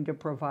having to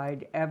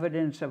provide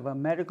evidence of a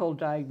medical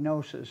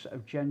diagnosis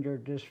of gender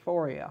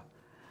dysphoria.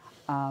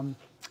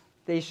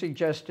 They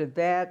suggested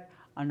that.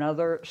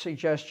 Another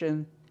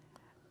suggestion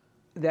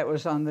that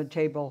was on the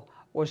table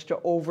was to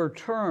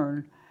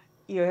overturn.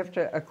 You have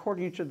to,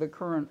 according to the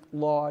current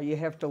law, you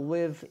have to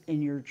live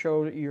in your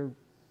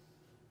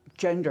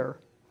gender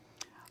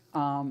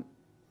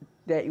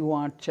that you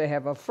want to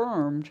have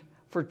affirmed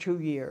for 2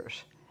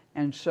 years.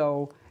 And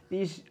so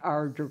these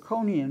are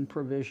draconian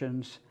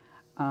provisions.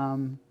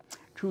 2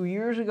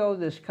 years ago,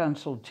 this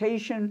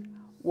consultation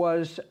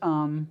was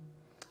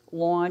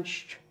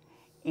launched,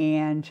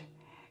 and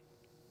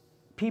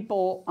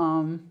people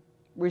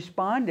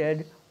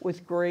responded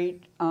with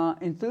great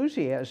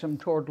enthusiasm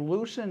toward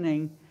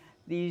loosening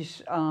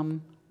these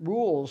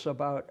rules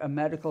about a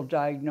medical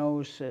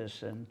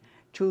diagnosis and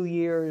 2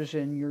 years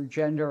in your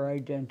gender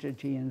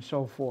identity and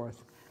so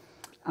forth.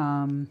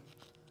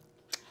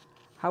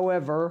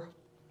 However,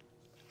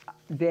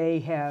 they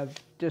have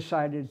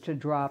decided to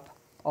drop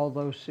all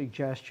those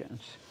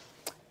suggestions.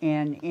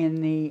 And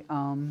in the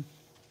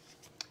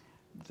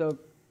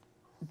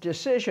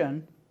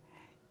decision,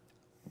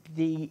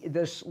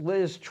 this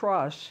Liz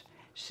Truss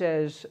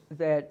says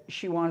that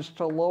she wants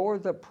to lower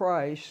the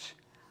price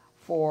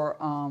for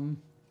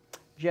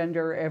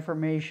gender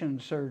affirmation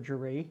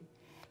surgery,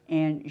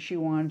 and she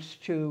wants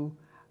to,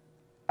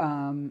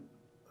 the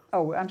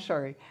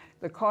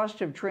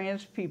cost of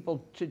trans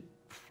people to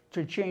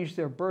change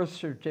their birth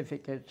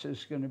certificates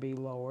is going to be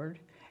lowered.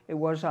 It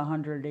was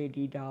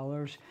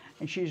 $180,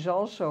 and she's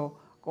also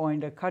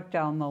going to cut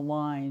down the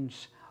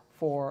lines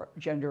for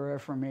gender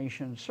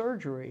affirmation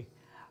surgery.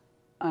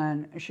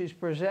 And she's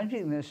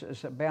presenting this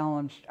as a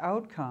balanced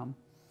outcome,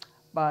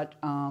 but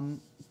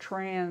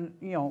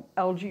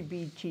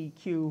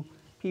LGBTQ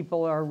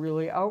people are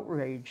really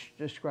outraged,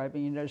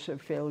 describing it as a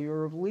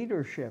failure of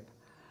leadership.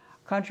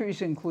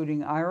 Countries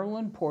including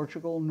Ireland,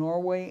 Portugal,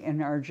 Norway,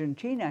 and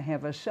Argentina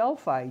have a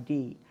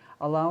self-ID,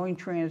 allowing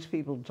trans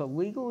people to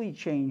legally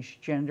change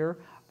gender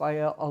by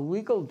a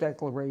legal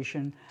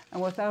declaration and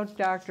without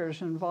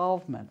doctors'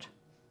 involvement.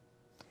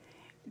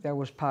 There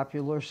was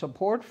popular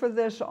support for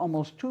this.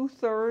 Almost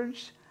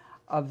 2/3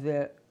 of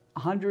the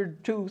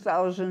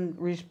 102,000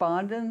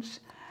 respondents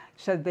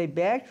said they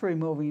backed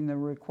removing the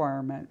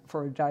requirement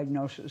for a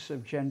diagnosis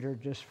of gender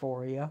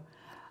dysphoria.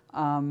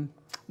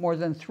 More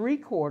than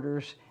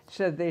 3/4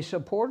 said they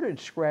supported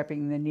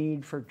scrapping the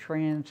need for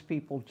trans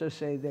people to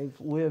say they've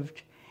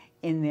lived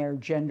in their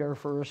gender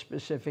for a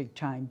specific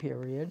time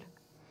period.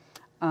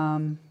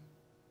 The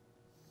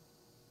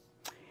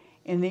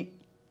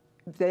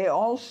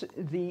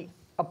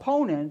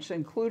opponents,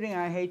 including,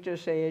 I hate to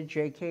say it,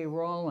 J.K.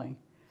 Rowling,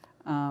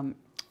 and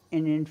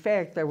in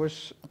fact there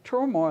was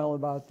turmoil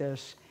about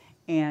this,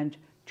 and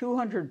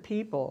 200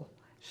 people,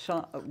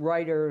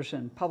 writers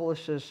and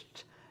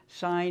publicists,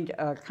 signed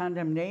a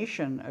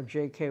condemnation of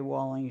J.K.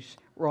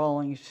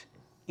 Rowling's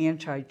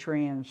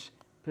anti-trans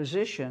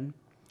position.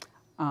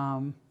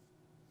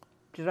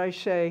 Did I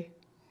say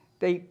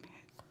a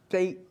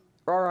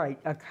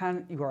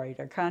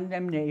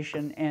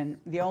condemnation, and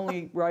the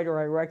only writer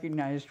I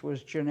recognized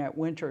was Jeanette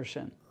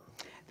Winterson.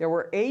 There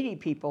were 80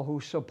 people who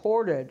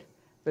supported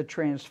the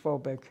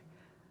transphobic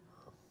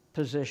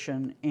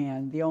position,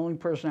 and the only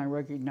person I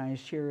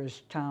recognized here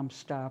is Tom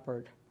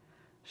Stoppard.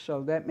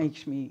 So that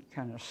makes me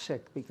kind of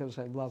sick because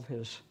I love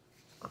his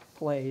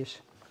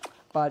plays.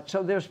 But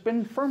so there's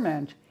been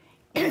ferment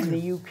in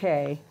the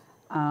UK,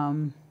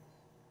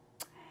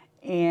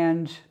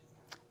 and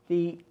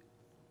the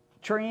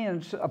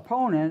trans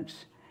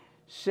opponents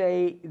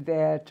say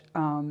that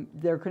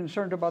they're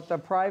concerned about the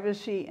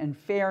privacy and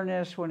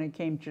fairness when it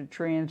came to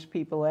trans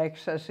people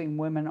accessing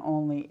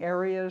women-only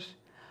areas.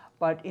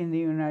 But in the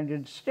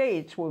United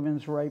States,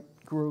 women's rights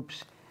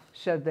groups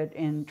said that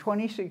in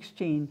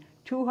 2016,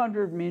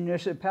 200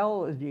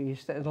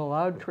 municipalities that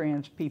allowed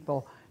trans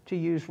people to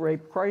use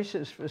rape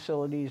crisis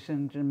facilities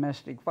and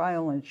domestic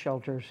violence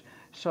shelters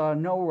saw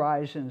no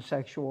rise in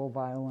sexual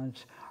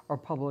violence or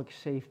public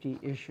safety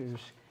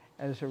issues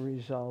as a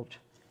result.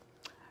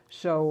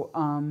 So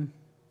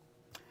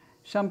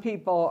some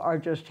people are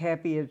just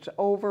happy it's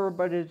over,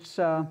 but it's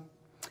a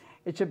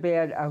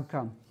bad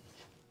outcome.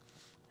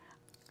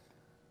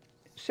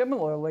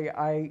 Similarly,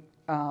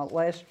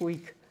 last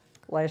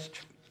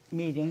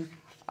meeting,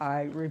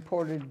 I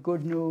reported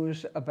good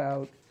news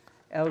about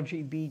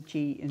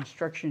LGBT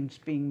instructions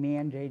being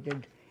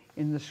mandated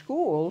in the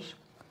schools,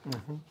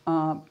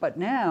 but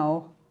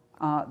now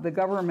the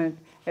government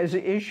has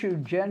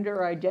issued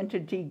gender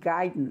identity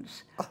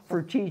guidance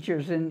for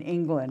teachers in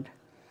England.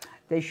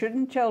 They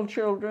shouldn't tell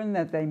children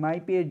that they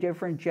might be a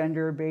different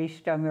gender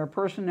based on their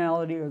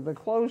personality or the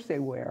clothes they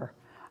wear,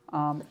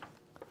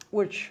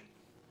 which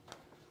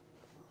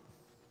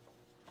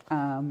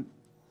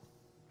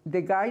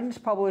the guidance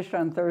published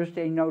on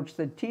Thursday notes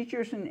that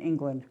teachers in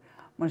England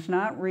must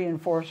not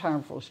reinforce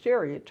harmful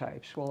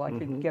stereotypes. Well, I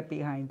could get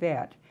behind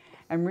that.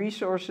 And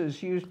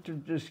resources used to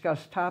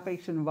discuss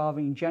topics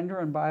involving gender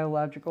and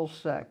biological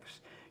sex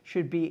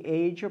should be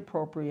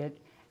age-appropriate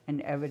and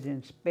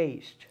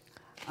evidence-based.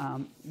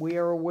 We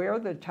are aware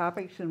that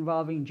topics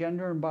involving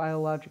gender and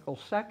biological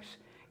sex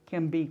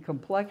can be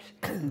complex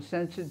and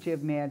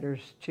sensitive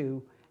matters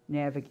to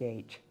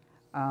navigate.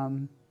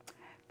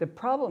 The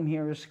problem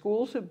here is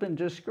schools have been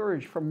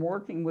discouraged from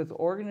working with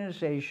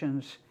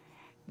organizations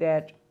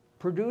that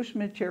produce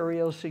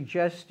materials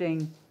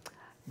suggesting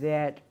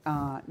that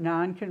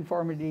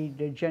nonconformity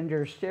to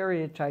gender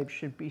stereotypes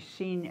should be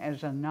seen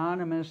as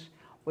anonymous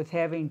with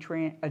having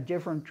a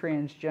different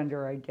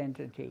transgender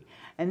identity.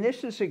 And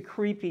this is a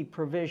creepy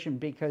provision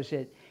because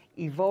it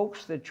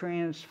evokes the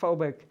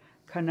transphobic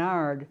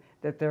canard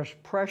that there's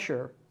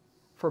pressure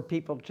for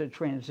people to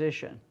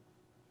transition.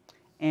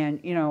 And,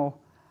 you know,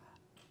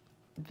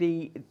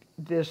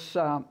 this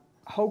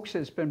hoax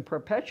has been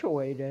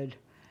perpetuated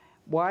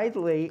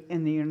widely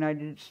in the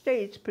United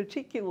States,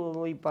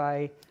 particularly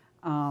by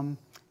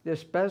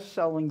this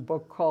best-selling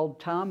book called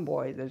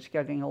Tomboy that's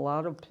getting a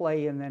lot of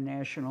play in the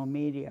national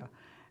media,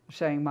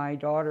 saying my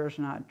daughter's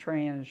not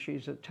trans,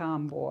 she's a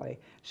tomboy,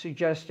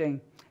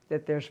 suggesting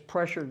that there's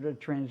pressure to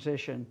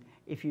transition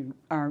if you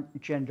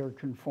aren't gender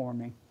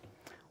conforming,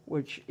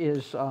 which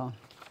is a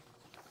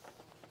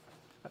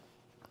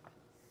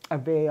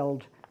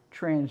veiled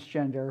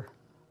transgender,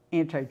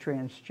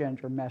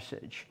 anti-transgender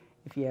message,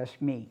 if you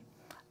ask me.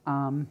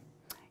 In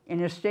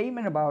a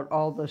statement about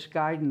all this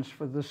guidance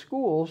for the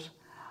schools,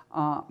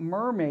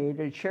 Mermaid,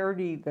 a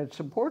charity that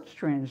supports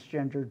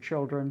transgender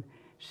children,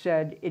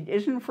 said, "It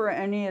isn't for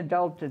any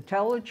adult to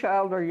tell a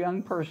child or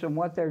young person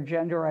what their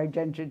gender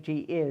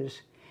identity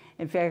is.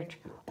 In fact,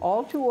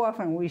 all too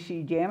often we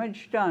see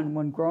damage done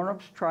when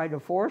grown-ups try to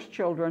force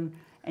children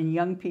and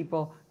young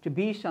people to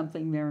be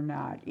something they're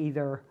not,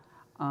 either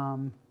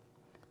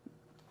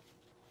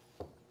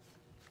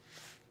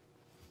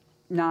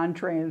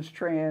non-trans,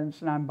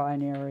 trans,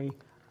 non-binary."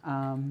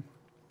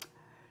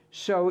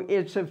 So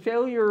it's a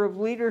failure of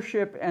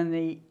leadership, and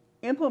the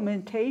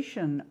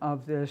implementation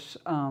of this,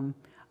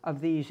 of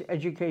these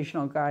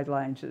educational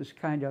guidelines is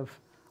kind of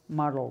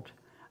muddled.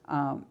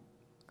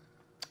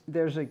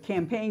 There's a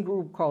campaign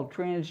group called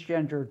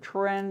Transgender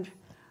Trend,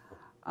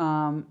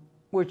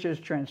 which is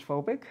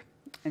transphobic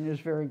and is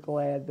very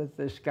glad that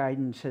this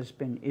guidance has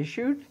been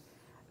issued.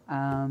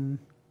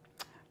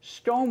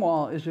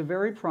 Stonewall is a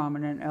very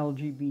prominent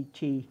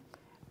LGBTQ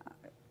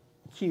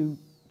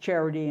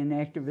charity and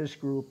activist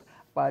group,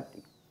 but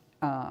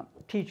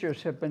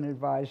teachers have been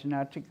advised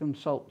not to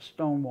consult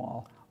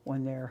Stonewall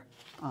when they're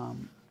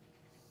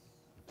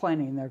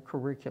planning their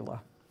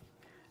curricula.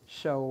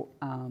 So,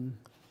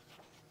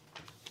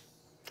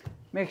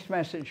 mixed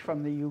message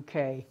from the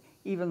UK,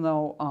 even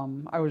though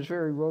I was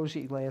very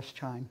rosy last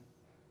time,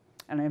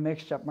 and I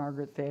mixed up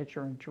Margaret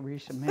Thatcher and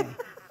Theresa May.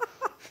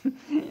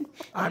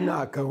 I'm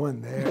not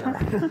going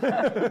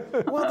there.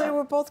 Well, they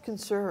were both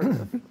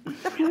conservative.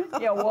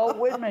 Yeah, Walt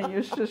Whitman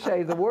used to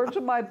say, "The words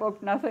of my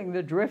book, nothing,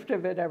 the drift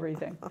of it,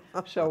 everything."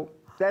 So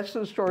that's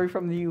the story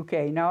from the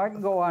UK. Now I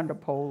can go on to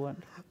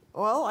Poland.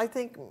 Well, I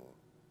think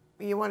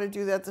you want to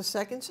do that the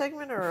second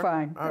segment, or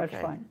Fine, okay.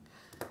 that's fine.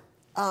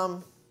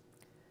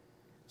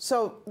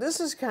 So this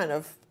is kind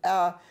of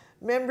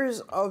members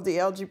of the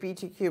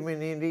LGBT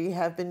community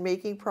have been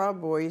making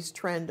Proud Boys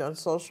trend on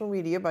social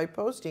media by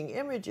posting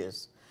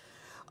images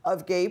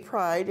of gay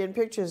pride and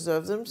pictures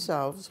of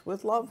themselves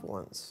with loved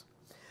ones.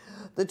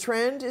 The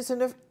trend is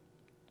an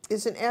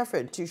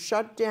effort to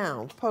shut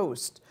down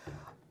posts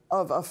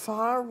of a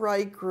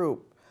far-right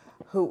group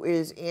who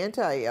is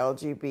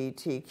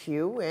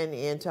anti-LGBTQ and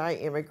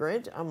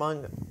anti-immigrant,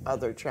 among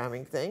other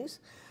charming things.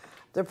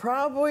 The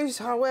Proud Boys,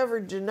 however,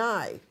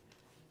 deny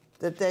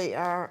that they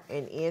are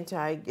an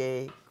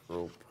anti-gay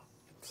group.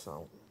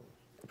 So,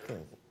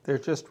 They're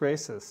just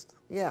racist.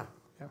 yeah.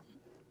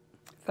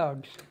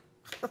 Thugs.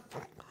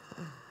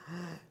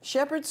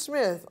 Shepard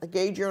Smith, a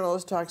gay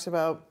journalist, talks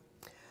about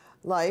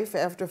life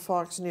after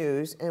Fox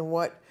News, and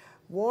what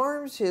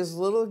warms his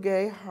little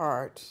gay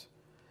heart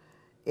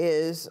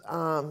is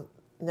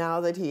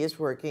now that he is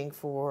working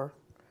for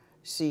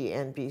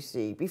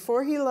CNBC.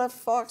 Before he left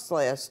Fox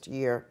last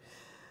year,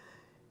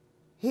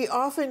 he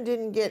often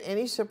didn't get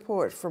any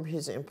support from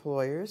his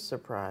employers,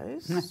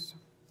 surprise,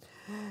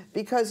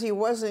 because he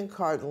wasn't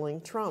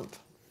coddling Trump.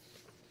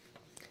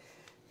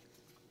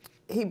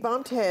 He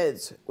bumped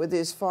heads with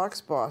his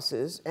Fox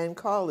bosses and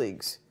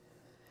colleagues.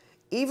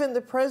 Even the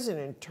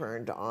president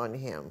turned on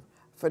him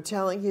for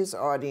telling his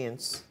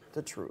audience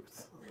the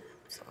truth.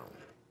 So,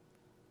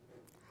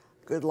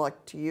 good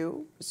luck to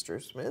you, Mr.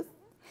 Smith.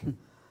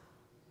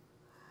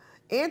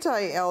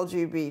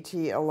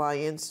 Anti-LGBT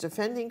Alliance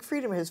Defending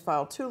Freedom has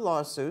filed 2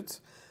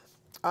 lawsuits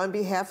on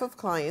behalf of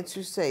clients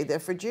who say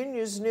that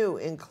Virginia's new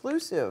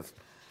inclusive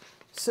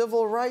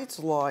civil rights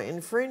law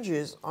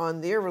infringes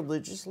on their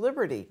religious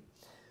liberty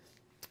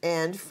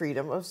and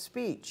freedom of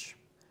speech.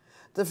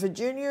 The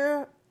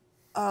Virginia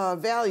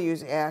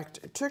Values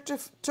Act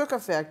took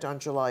effect on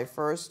July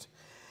 1st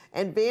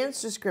and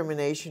bans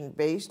discrimination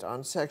based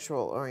on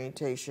sexual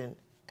orientation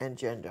and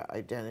gender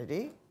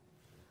identity.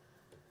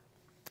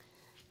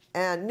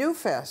 And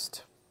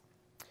NewFest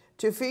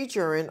to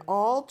feature an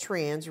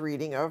all-trans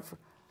reading of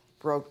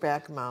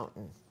Brokeback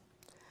Mountain.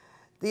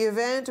 The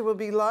event will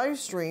be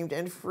live-streamed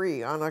and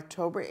free on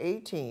October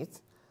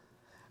 18th,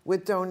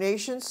 with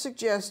donations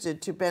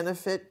suggested to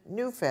benefit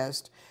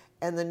NewFest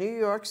and the New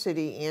York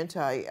City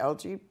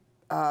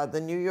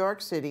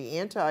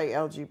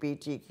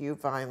Anti-LGBTQ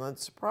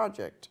Violence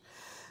Project.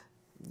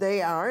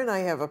 They are, and I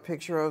have a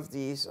picture of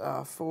these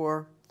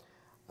 4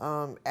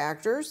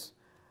 actors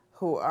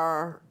who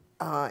are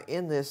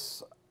in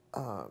this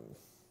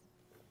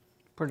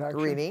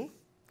Production. reading.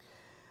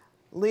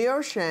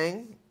 Leo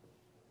Sheng,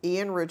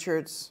 Ian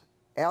Richards,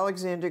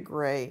 Alexander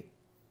Gray,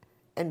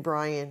 and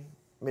Brian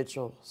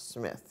Mitchell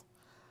Smith.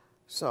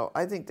 So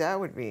I think that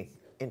would be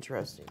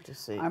interesting to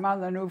see. I'm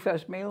on the New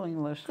Fest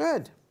mailing list.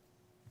 Good.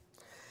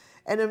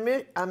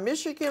 And a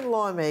Michigan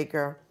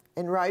lawmaker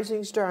and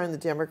rising star in the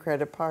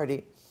Democratic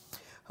Party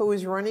who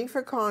is running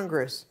for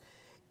Congress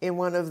in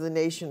one of the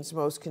nation's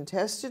most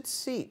contested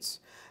seats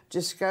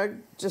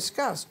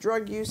discussed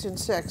drug use and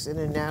sex in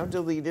a now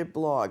deleted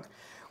blog,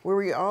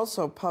 where he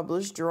also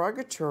published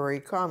derogatory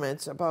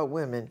comments about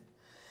women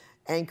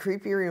and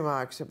creepy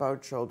remarks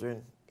about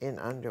children in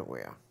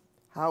underwear.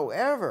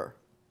 However,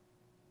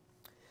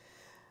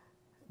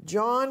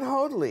 John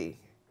Hoadley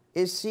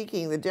is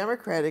seeking the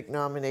Democratic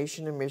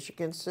nomination in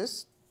Michigan's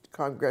 6th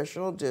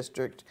congressional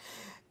district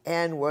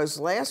and was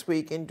last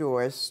week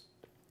endorsed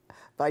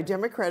by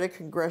Democratic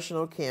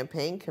Congressional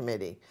Campaign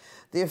Committee,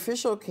 the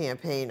official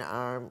campaign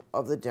arm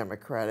of the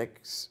Democratic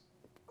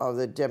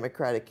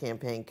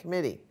Campaign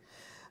Committee,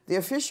 the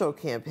official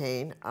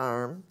campaign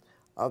arm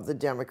of the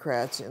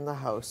Democrats in the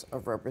House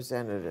of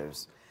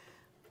Representatives.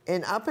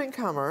 An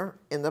up-and-comer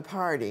in the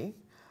party,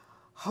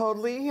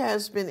 Hoadley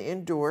has been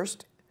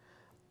endorsed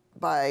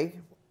by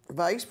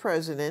Vice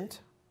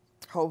President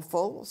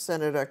hopeful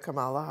Senator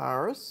Kamala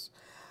Harris,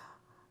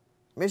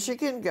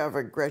 Michigan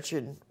Governor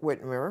Gretchen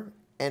Whitmer,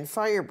 and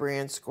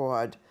Firebrand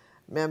Squad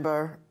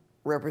member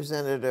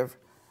Representative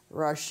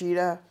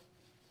Rashida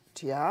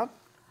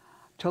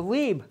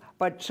Tlaib,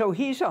 but so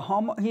he's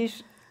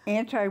he's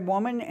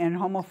anti-woman and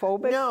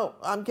homophobic? No,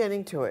 I'm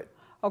getting to it.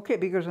 Okay,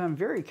 because I'm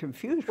very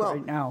confused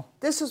right now.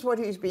 This is what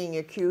he's being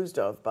accused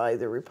of by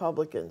the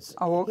Republicans.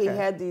 Oh, okay. He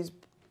had these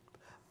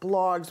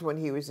blogs when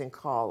he was in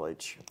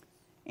college.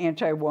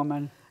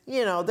 Anti-woman.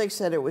 You know, they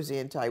said it was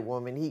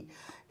anti-woman.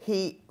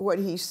 What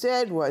he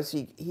said was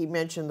he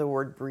mentioned the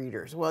word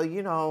breeders. Well,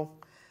 you know,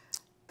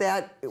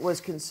 that was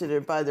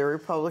considered by the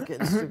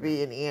Republicans to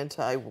be an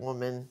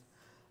anti-woman.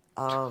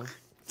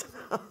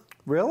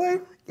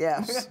 Really?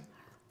 Yes.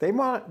 They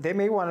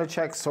may want to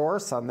check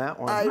source on that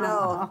one. I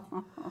know.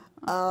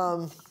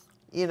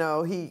 You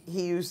know, he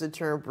used the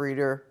term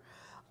breeder.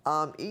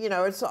 You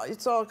know,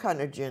 it's all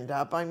kind of ginned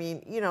up. I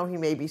mean, you know, he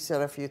maybe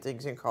said a few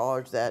things in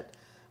college that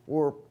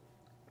were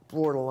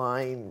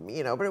borderline,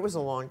 you know, but it was a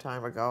long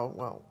time ago.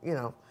 Well, you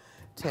know,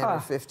 10 or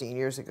 15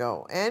 years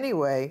ago.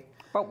 Anyway.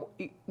 But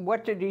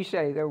what did he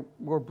say? There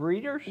were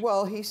breeders?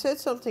 Well, he said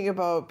something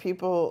about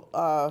people,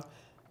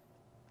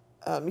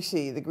 let me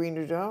see, the Green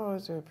New Dawn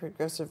was a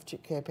progressive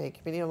campaign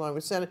committee along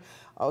with Senate.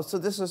 Oh, so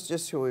this was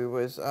just who he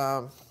was.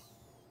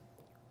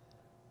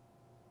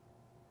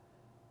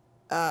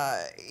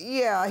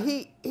 Yeah,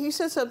 he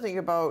said something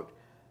about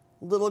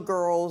little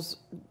girls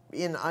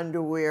in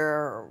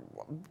underwear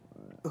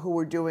who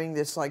were doing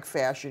this like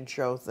fashion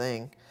show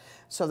thing,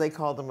 so they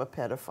called him a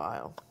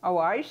pedophile. Oh,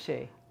 I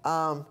see.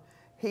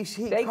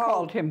 They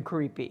called him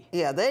creepy.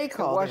 Yeah, they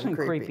called him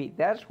creepy. It wasn't creepy.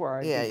 That's where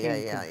I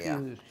became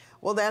confused.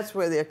 Well, that's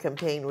where their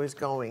campaign was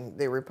going,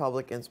 the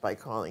Republicans, by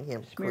calling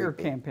him Smear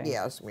creepy. campaign.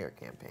 Yeah, a smear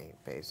campaign,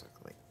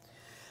 basically.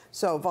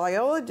 So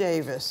Viola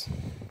Davis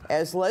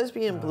as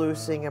lesbian blues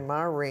singer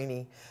Ma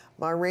Rainey.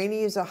 Ma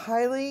Rainey is a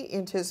highly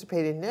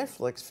anticipated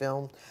Netflix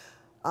film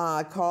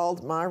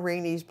called Ma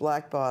Rainey's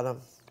Black Bottom.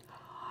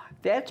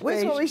 That's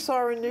Which what we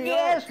saw in New York.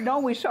 Yes, no,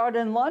 we saw it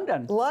in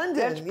London. London,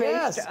 That's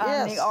based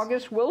on the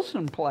August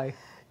Wilson play.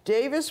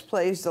 Davis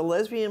plays the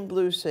lesbian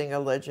blues singer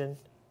legend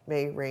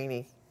Ma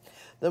Rainey.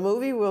 The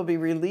movie will be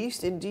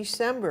released in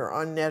December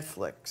on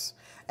Netflix.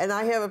 And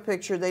I have a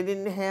picture. They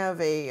didn't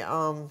have a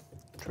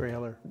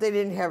trailer. They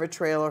didn't have a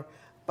trailer,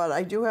 but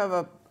I do have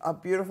a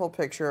beautiful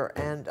picture,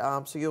 and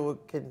so you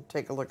can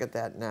take a look at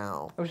that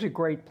now. It was a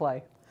great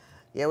play.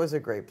 Yeah, it was a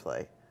great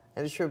play,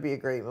 and it should be a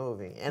great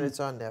movie, and it's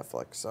on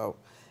Netflix, so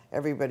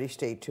everybody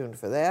stay tuned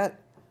for that.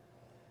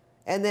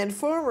 And then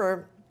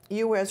former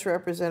U.S.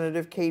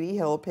 Representative Katie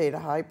Hill paid a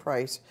high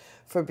price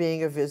for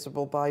being a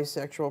visible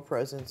bisexual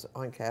presence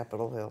on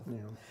Capitol Hill.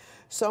 Yeah.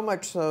 So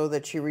much so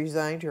that she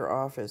resigned her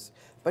office,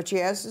 but she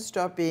hasn't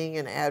stopped being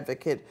an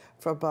advocate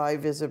for bi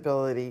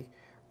visibility.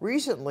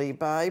 Recently, a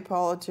bi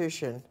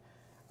politician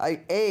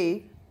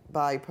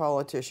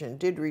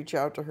did reach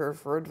out to her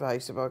for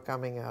advice about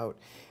coming out.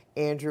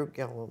 Andrew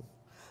Gillum,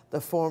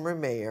 the former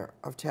mayor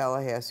of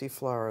Tallahassee,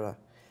 Florida.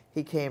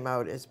 He came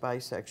out as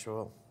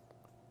bisexual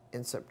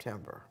in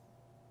September.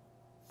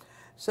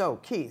 So,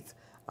 Keith,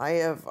 I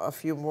have a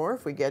few more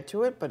if we get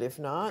to it, but if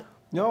not...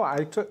 No,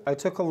 I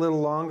took a little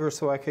longer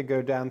so I could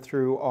go down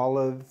through all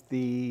of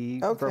the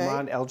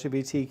Vermont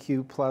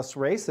LGBTQ plus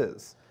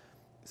races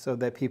so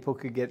that people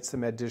could get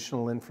some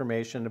additional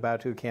information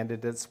about who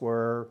candidates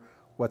were,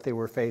 what they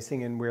were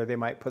facing, and where they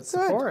might put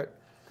support.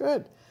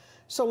 Good.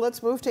 So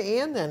let's move to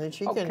Ann then, and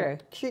she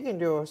can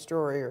do a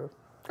story. Or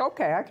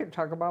Okay, I could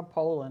talk about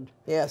Poland.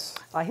 Yes.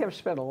 I have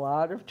spent a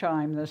lot of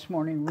time this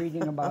morning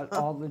reading about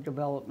all the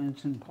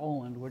developments in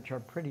Poland, which are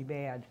pretty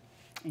bad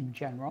in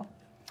general.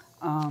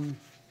 On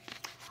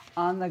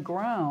the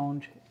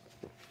ground,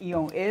 you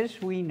know,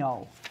 as we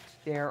know,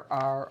 there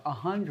are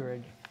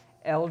 100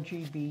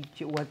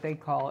 LGBT, what they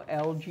call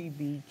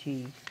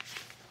LGBT,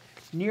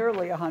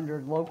 nearly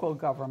 100 local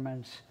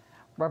governments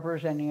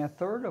representing a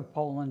third of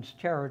Poland's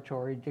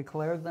territory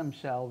declared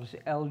themselves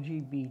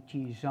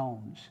LGBT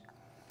zones.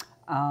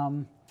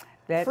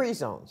 Free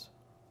zones.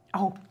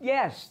 Oh,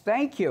 yes,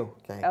 thank you.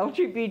 Okay.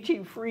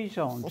 LGBT free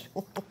zones.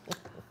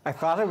 I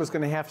thought I was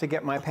going to have to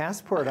get my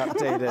passport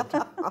updated.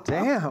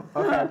 Damn.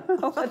 Okay.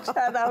 Let's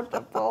head out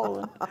to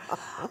Poland.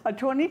 A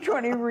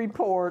 2020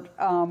 report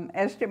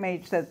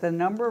estimates that the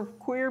number of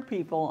queer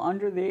people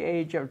under the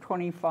age of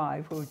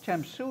 25 who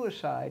attempt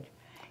suicide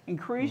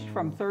increased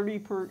from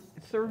 30%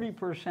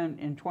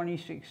 in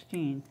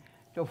 2016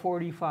 to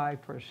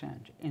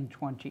 45% in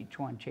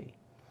 2020.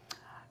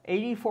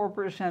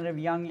 84% of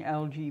young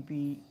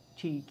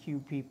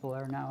LGBTQ people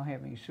are now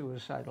having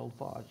suicidal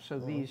thoughts. So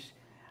these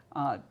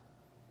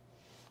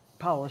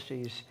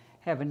policies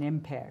have an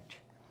impact.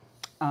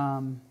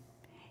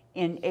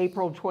 In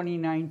April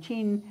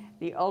 2019,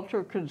 the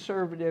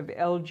ultra-conservative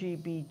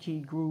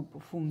LGBT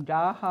group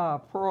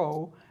Fundacja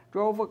Pro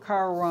drove a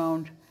car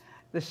around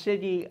the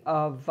city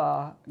of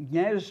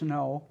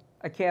Gniezno,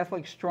 a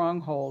Catholic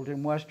stronghold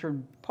in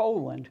western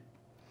Poland,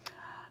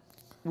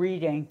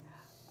 reading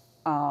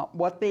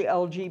what the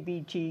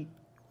LGBT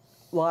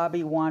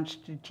lobby wants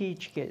to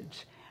teach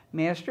kids: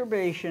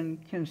 masturbation,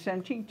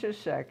 consenting to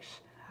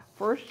sex,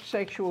 first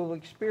sexual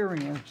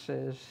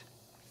experiences,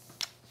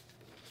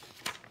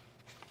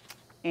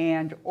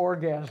 and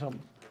orgasm.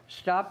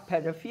 Stop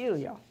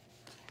pedophilia.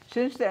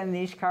 Since then,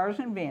 these cars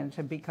and vans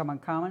have become a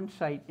common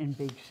sight in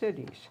big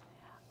cities.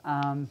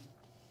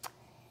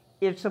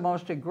 It's the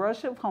most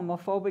aggressive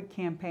homophobic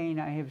campaign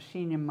I have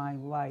seen in my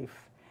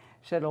life,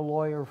 said a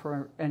lawyer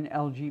for an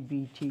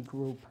LGBT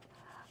group.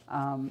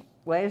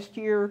 Last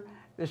year,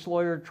 this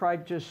lawyer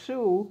tried to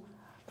sue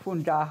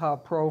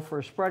Fundacja Pro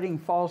for spreading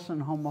false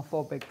and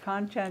homophobic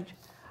content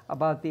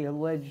about the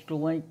alleged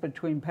link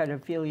between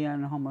pedophilia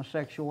and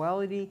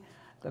homosexuality.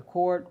 The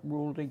court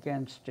ruled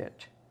against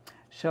it.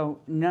 So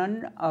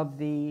none of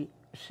the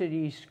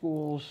city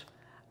schools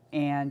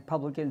and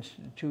public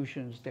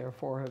institutions,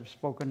 therefore, have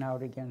spoken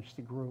out against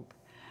the group.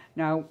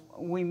 Now,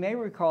 we may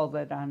recall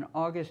that on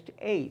August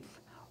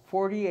 8th,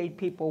 48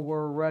 people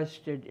were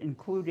arrested,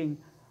 including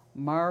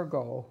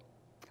Margot,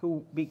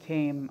 who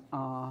became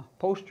a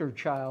poster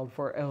child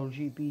for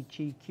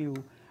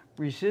LGBTQ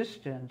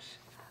resistance.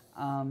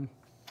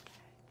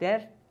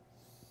 That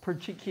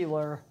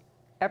particular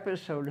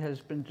episode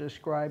has been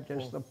described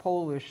as the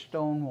Polish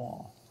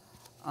Stonewall.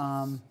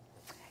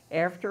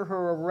 After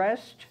her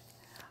arrest,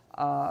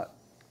 a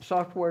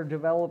software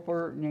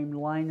developer named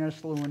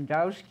Linus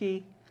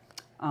Lewandowski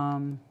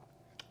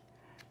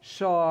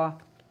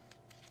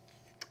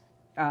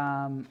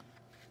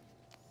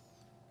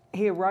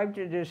he arrived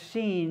at the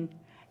scene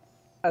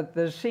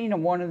of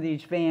one of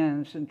these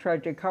vans and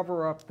tried to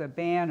cover up the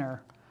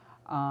banner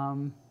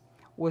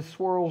with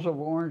swirls of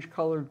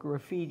orange-colored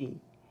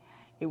graffiti.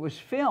 It was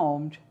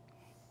filmed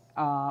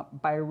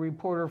by a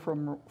reporter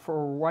for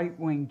a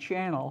right-wing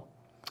channel,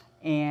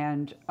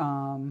 and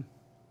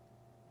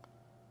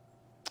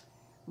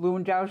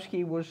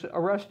Lewandowski was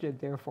arrested,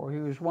 therefore. He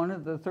was one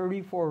of the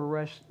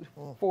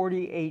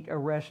 48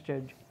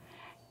 arrested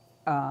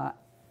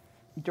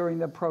during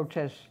the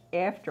protests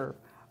after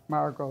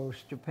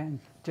Margot's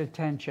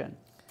detention.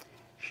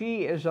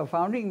 She is a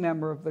founding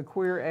member of the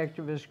queer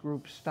activist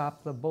group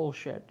Stop the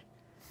Bullshit,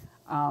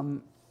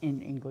 in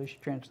English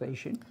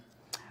translation.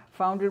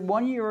 Founded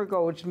 1 year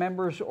ago, its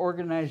members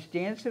organized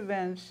dance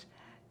events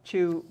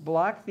to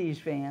block these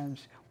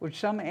vans, which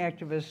some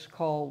activists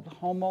called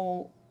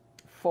homophobus,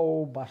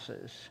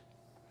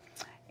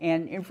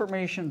 and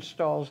information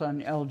stalls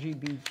on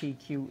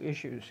LGBTQ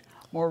issues.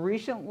 More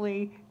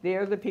recently,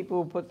 they're the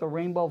people who put the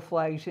rainbow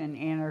flags and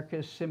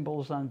anarchist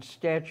symbols on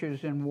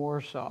statues in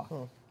Warsaw,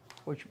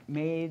 which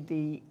made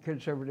the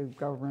conservative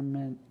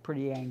government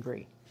pretty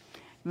angry.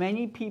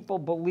 Many people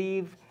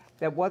believe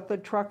that what the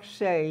trucks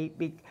say,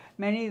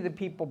 many of the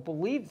people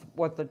believe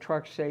what the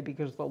trucks say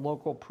because the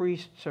local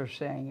priests are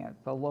saying it,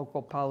 the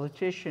local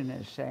politician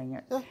is saying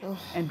it,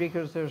 and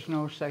because there's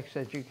no sex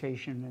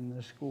education in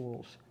the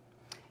schools.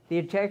 The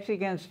attacks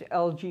against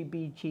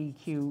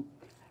LGBTQ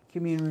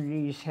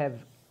communities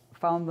have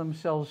found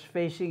themselves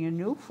facing a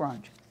new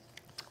front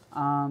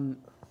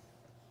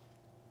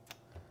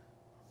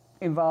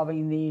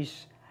involving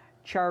these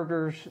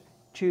charters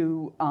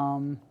to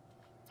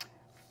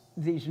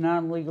these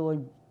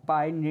non-legally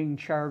binding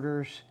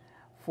charters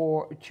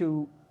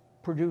to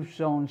produce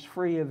zones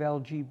free of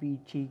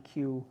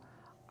LGBTQ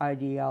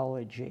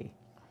ideology.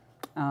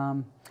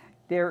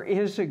 There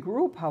is a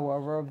group,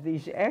 however, of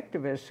these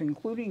activists,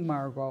 including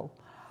Margot,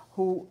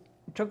 who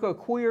took a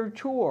queer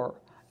tour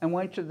and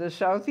went to the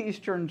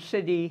southeastern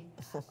city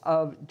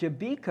of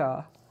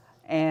Debicka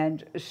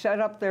and set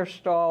up their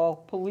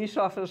stall. Police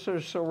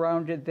officers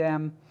surrounded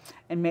them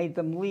and made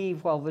them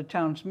leave while the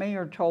town's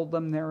mayor told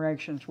them their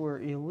actions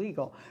were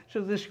illegal.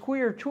 So this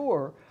queer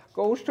tour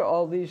goes to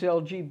all these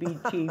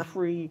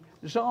LGBT-free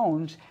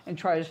zones and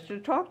tries to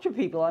talk to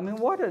people. I mean,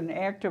 what an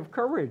act of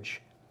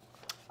courage.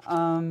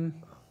 The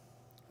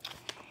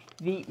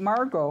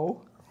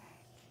Margot,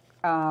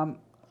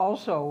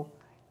 also,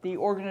 the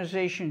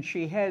organization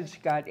she heads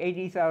got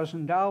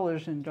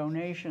 $80,000 in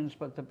donations,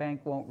 but the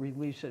bank won't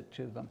release it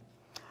to them.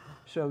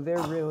 So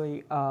they're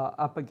really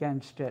up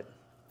against it.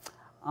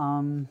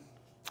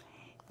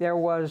 There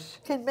was...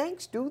 Can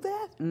banks do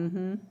that?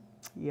 Mm-hmm,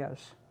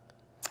 yes.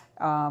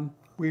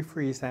 We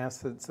freeze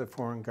assets of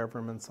foreign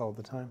governments all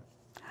the time.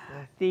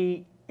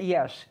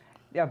 Yes,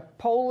 the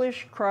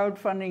Polish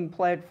crowdfunding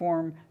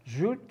platform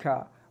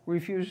Zhutka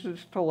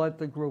refuses to let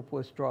the group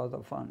withdraw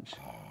the funds.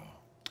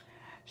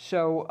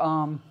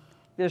 So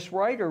this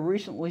writer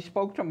recently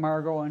spoke to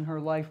Margot and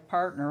her life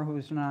partner,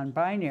 who's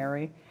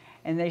non-binary,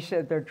 and they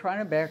said they're trying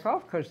to back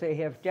off because they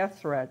have death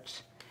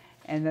threats,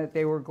 and that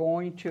they were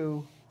going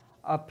to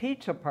a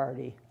pizza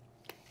party.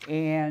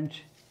 And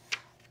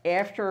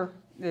after,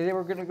 they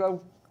were going to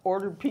go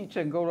order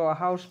pizza and go to a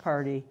house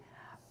party,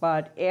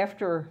 but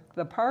after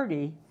the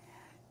party,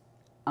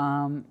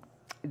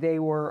 they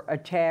were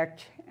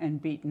attacked and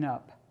beaten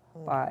up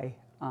by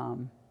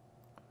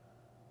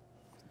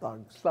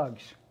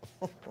thugs.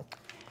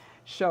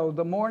 So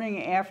the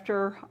morning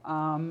after,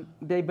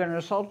 they'd been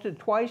assaulted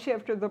twice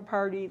after the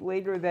party.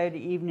 Later that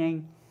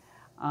evening,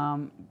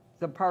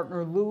 the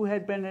partner Lou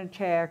had been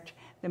attacked.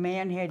 The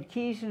man had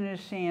keys in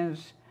his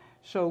hands,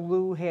 so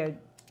Lou had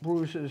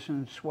bruises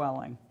and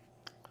swelling.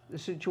 The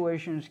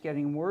situation is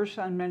getting worse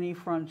on many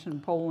fronts in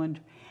Poland,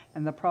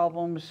 and the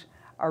problems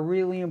are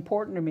really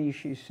important to me,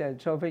 she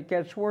said. So if it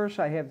gets worse,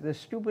 I have this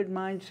stupid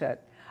mindset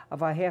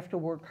of I have to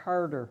work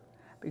harder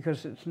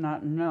because it's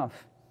not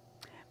enough.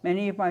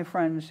 Many of my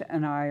friends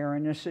and I are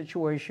in a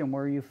situation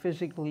where you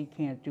physically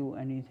can't do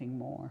anything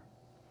more.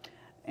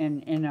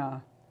 And in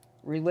a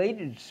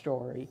related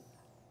story,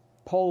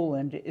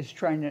 Poland is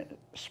trying to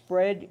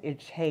spread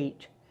its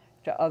hate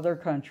to other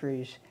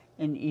countries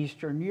in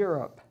Eastern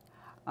Europe.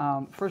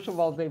 First of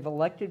all, they've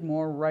elected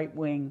more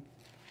right-wing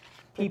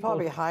people. They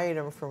probably hired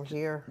them from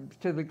here.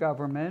 To the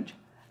government.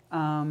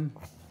 And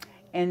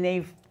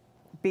they've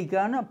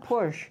begun a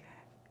push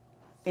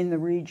in the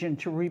region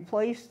to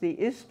replace the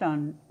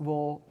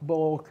Istanbul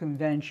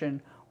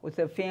Convention with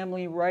a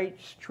family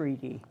rights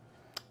treaty.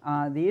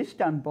 The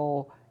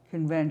Istanbul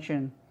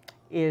Convention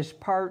is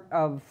part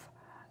of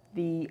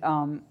the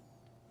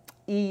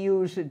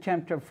EU's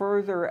attempt to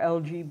further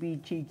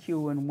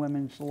LGBTQ and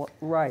women's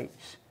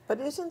rights. But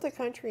isn't the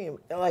country,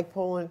 like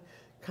Poland,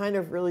 kind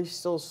of really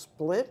still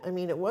split? I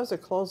mean, it was a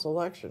close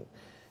election.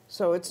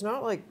 So it's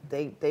not like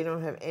they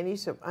don't have any,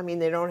 I mean,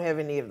 they don't have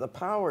any of the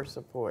power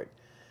support.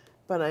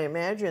 But I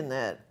imagine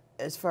that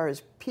as far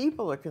as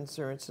people are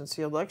concerned, since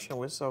the election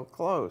was so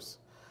close,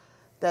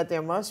 that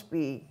there must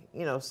be,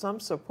 you know, some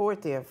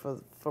support there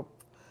for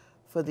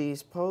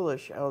these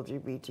Polish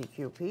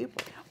LGBTQ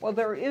people. Well,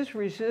 there is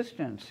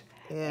resistance.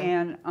 Yeah.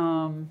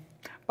 And,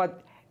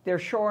 but they're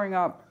shoring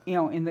up, you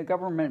know, in the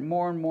government,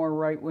 more and more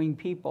right-wing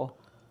people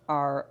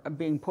are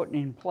being put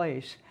in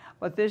place.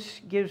 But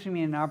this gives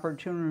me an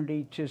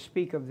opportunity to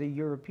speak of the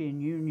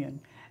European Union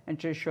and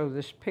to show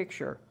this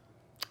picture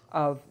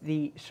of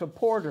the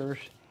supporters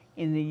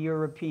in the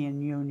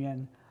European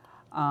Union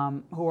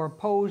who are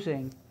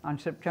posing on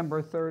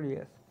September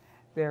 30th.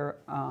 They're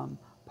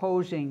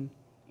posing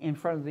in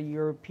front of the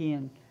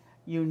European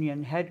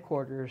Union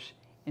headquarters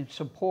in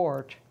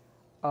support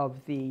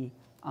of the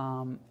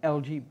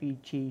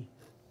LGBTQ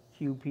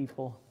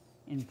people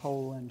in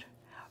Poland.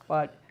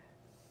 But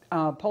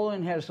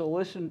Poland has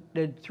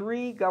elicited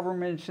 3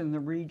 governments in the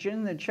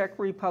region, the Czech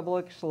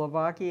Republic,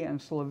 Slovakia, and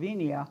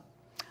Slovenia.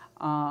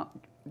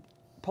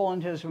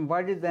 Poland has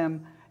invited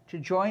them to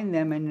join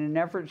them in an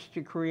effort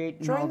to create...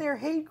 Join their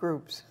hate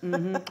groups.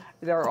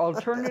 Their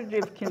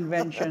alternative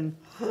convention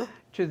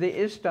to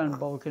the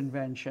Istanbul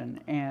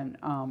Convention. And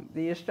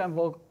the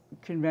Istanbul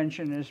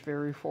Convention is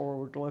very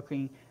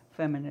forward-looking,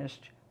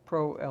 feminist,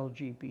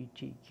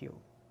 pro-LGBTQ.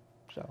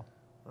 So.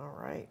 All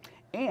right.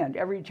 And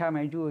every time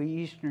I do an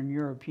Eastern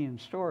European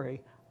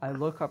story, I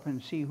look up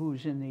and see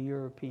who's in the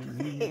European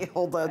Union.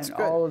 Oh, that's and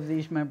good. all of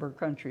these member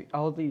countries,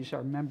 all these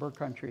are member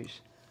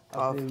countries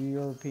of the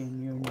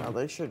European Union. Well,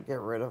 they should get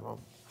rid of them.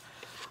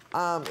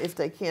 If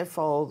they can't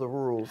follow the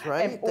rules,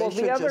 right? And, well,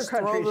 they should just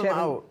throw them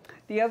out.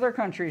 The other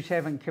countries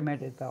haven't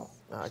committed, though.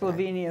 Okay.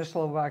 Slovenia,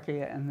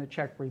 Slovakia, and the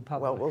Czech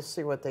Republic. Well, we'll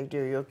see what they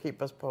do. You'll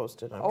keep us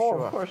posted, I'm oh,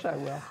 sure. of course I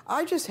will.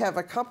 I just have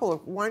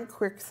one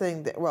quick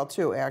thing, well,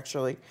 2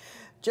 actually.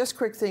 Just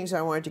quick things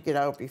I wanted to get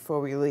out before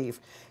we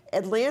leave.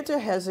 Atlanta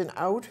has an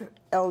out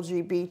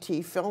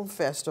LGBT film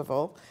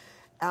festival,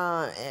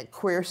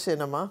 Queer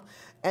Cinema,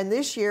 and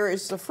this year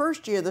is the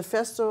first year the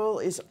festival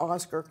is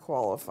Oscar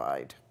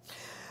qualified.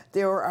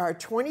 There are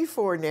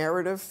 24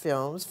 narrative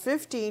films,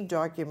 15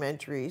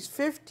 documentaries,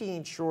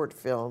 15 short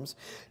films,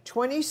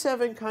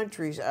 27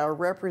 countries are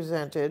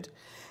represented,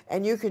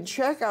 And you can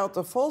check out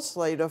the full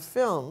slate of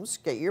films,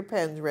 get your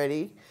pens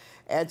ready,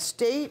 at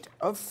State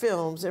of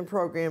Films and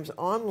Programs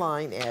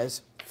online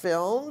as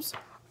Films,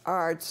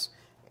 Arts,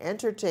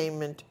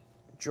 Entertainment,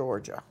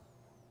 Georgia.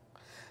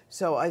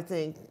 So I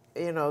think,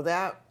 you know,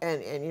 that,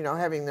 and you know,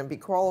 having them be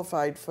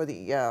qualified for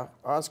the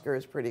Oscar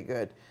is pretty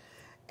good.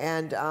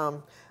 And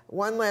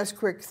one last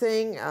quick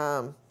thing,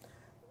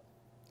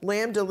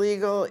 Lambda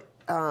Legal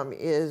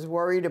is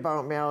worried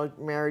about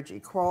marriage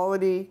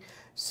equality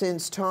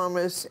since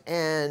Thomas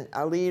and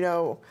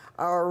Alito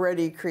are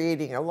already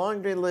creating a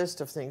laundry list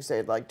of things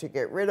they'd like to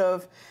get rid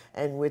of.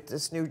 And with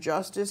this new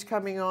justice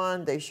coming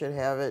on, they should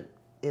have it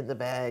in the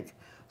bag.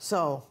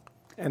 So.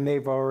 And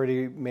they've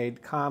already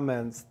made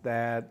comments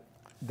that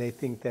they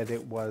think that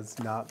it was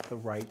not the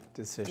right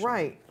decision.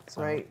 Right,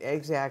 So, right,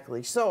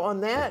 exactly. So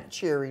on that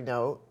cheery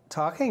note.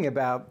 Talking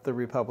about the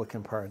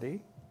Republican Party,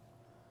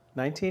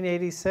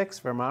 1986,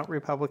 Vermont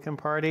Republican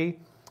Party,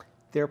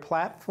 their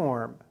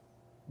platform,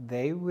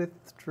 they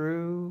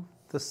withdrew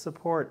the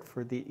support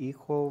for the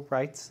Equal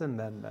Rights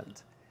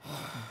Amendment.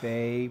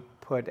 They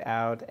put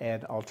out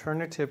an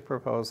alternative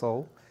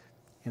proposal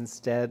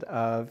instead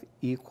of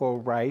equal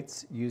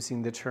rights,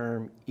 using the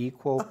term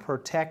equal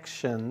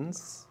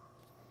protections.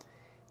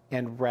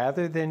 And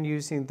rather than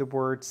using the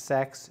word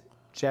sex,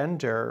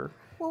 gender,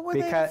 What were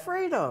they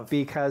afraid of?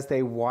 because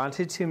they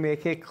wanted to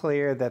make it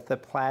clear that the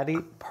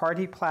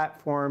party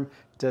platform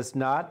does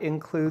not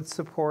include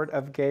support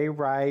of gay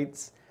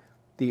rights.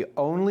 The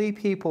only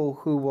people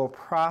who will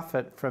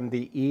profit from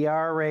the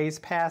ERA's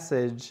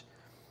passage,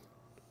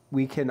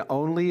 we can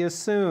only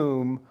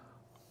assume,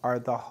 are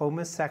the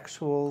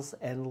homosexuals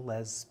and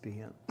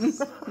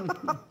lesbians.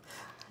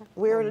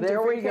 We're in a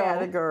there we different go.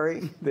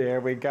 category.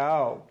 There we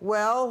go.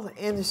 Well,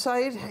 in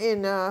sight, you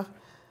know,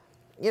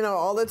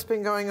 all that's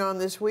been going on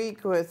this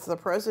week with the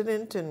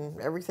president and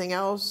everything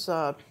else,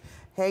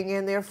 hang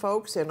in there,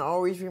 folks, and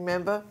always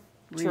remember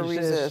to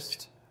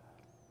resist.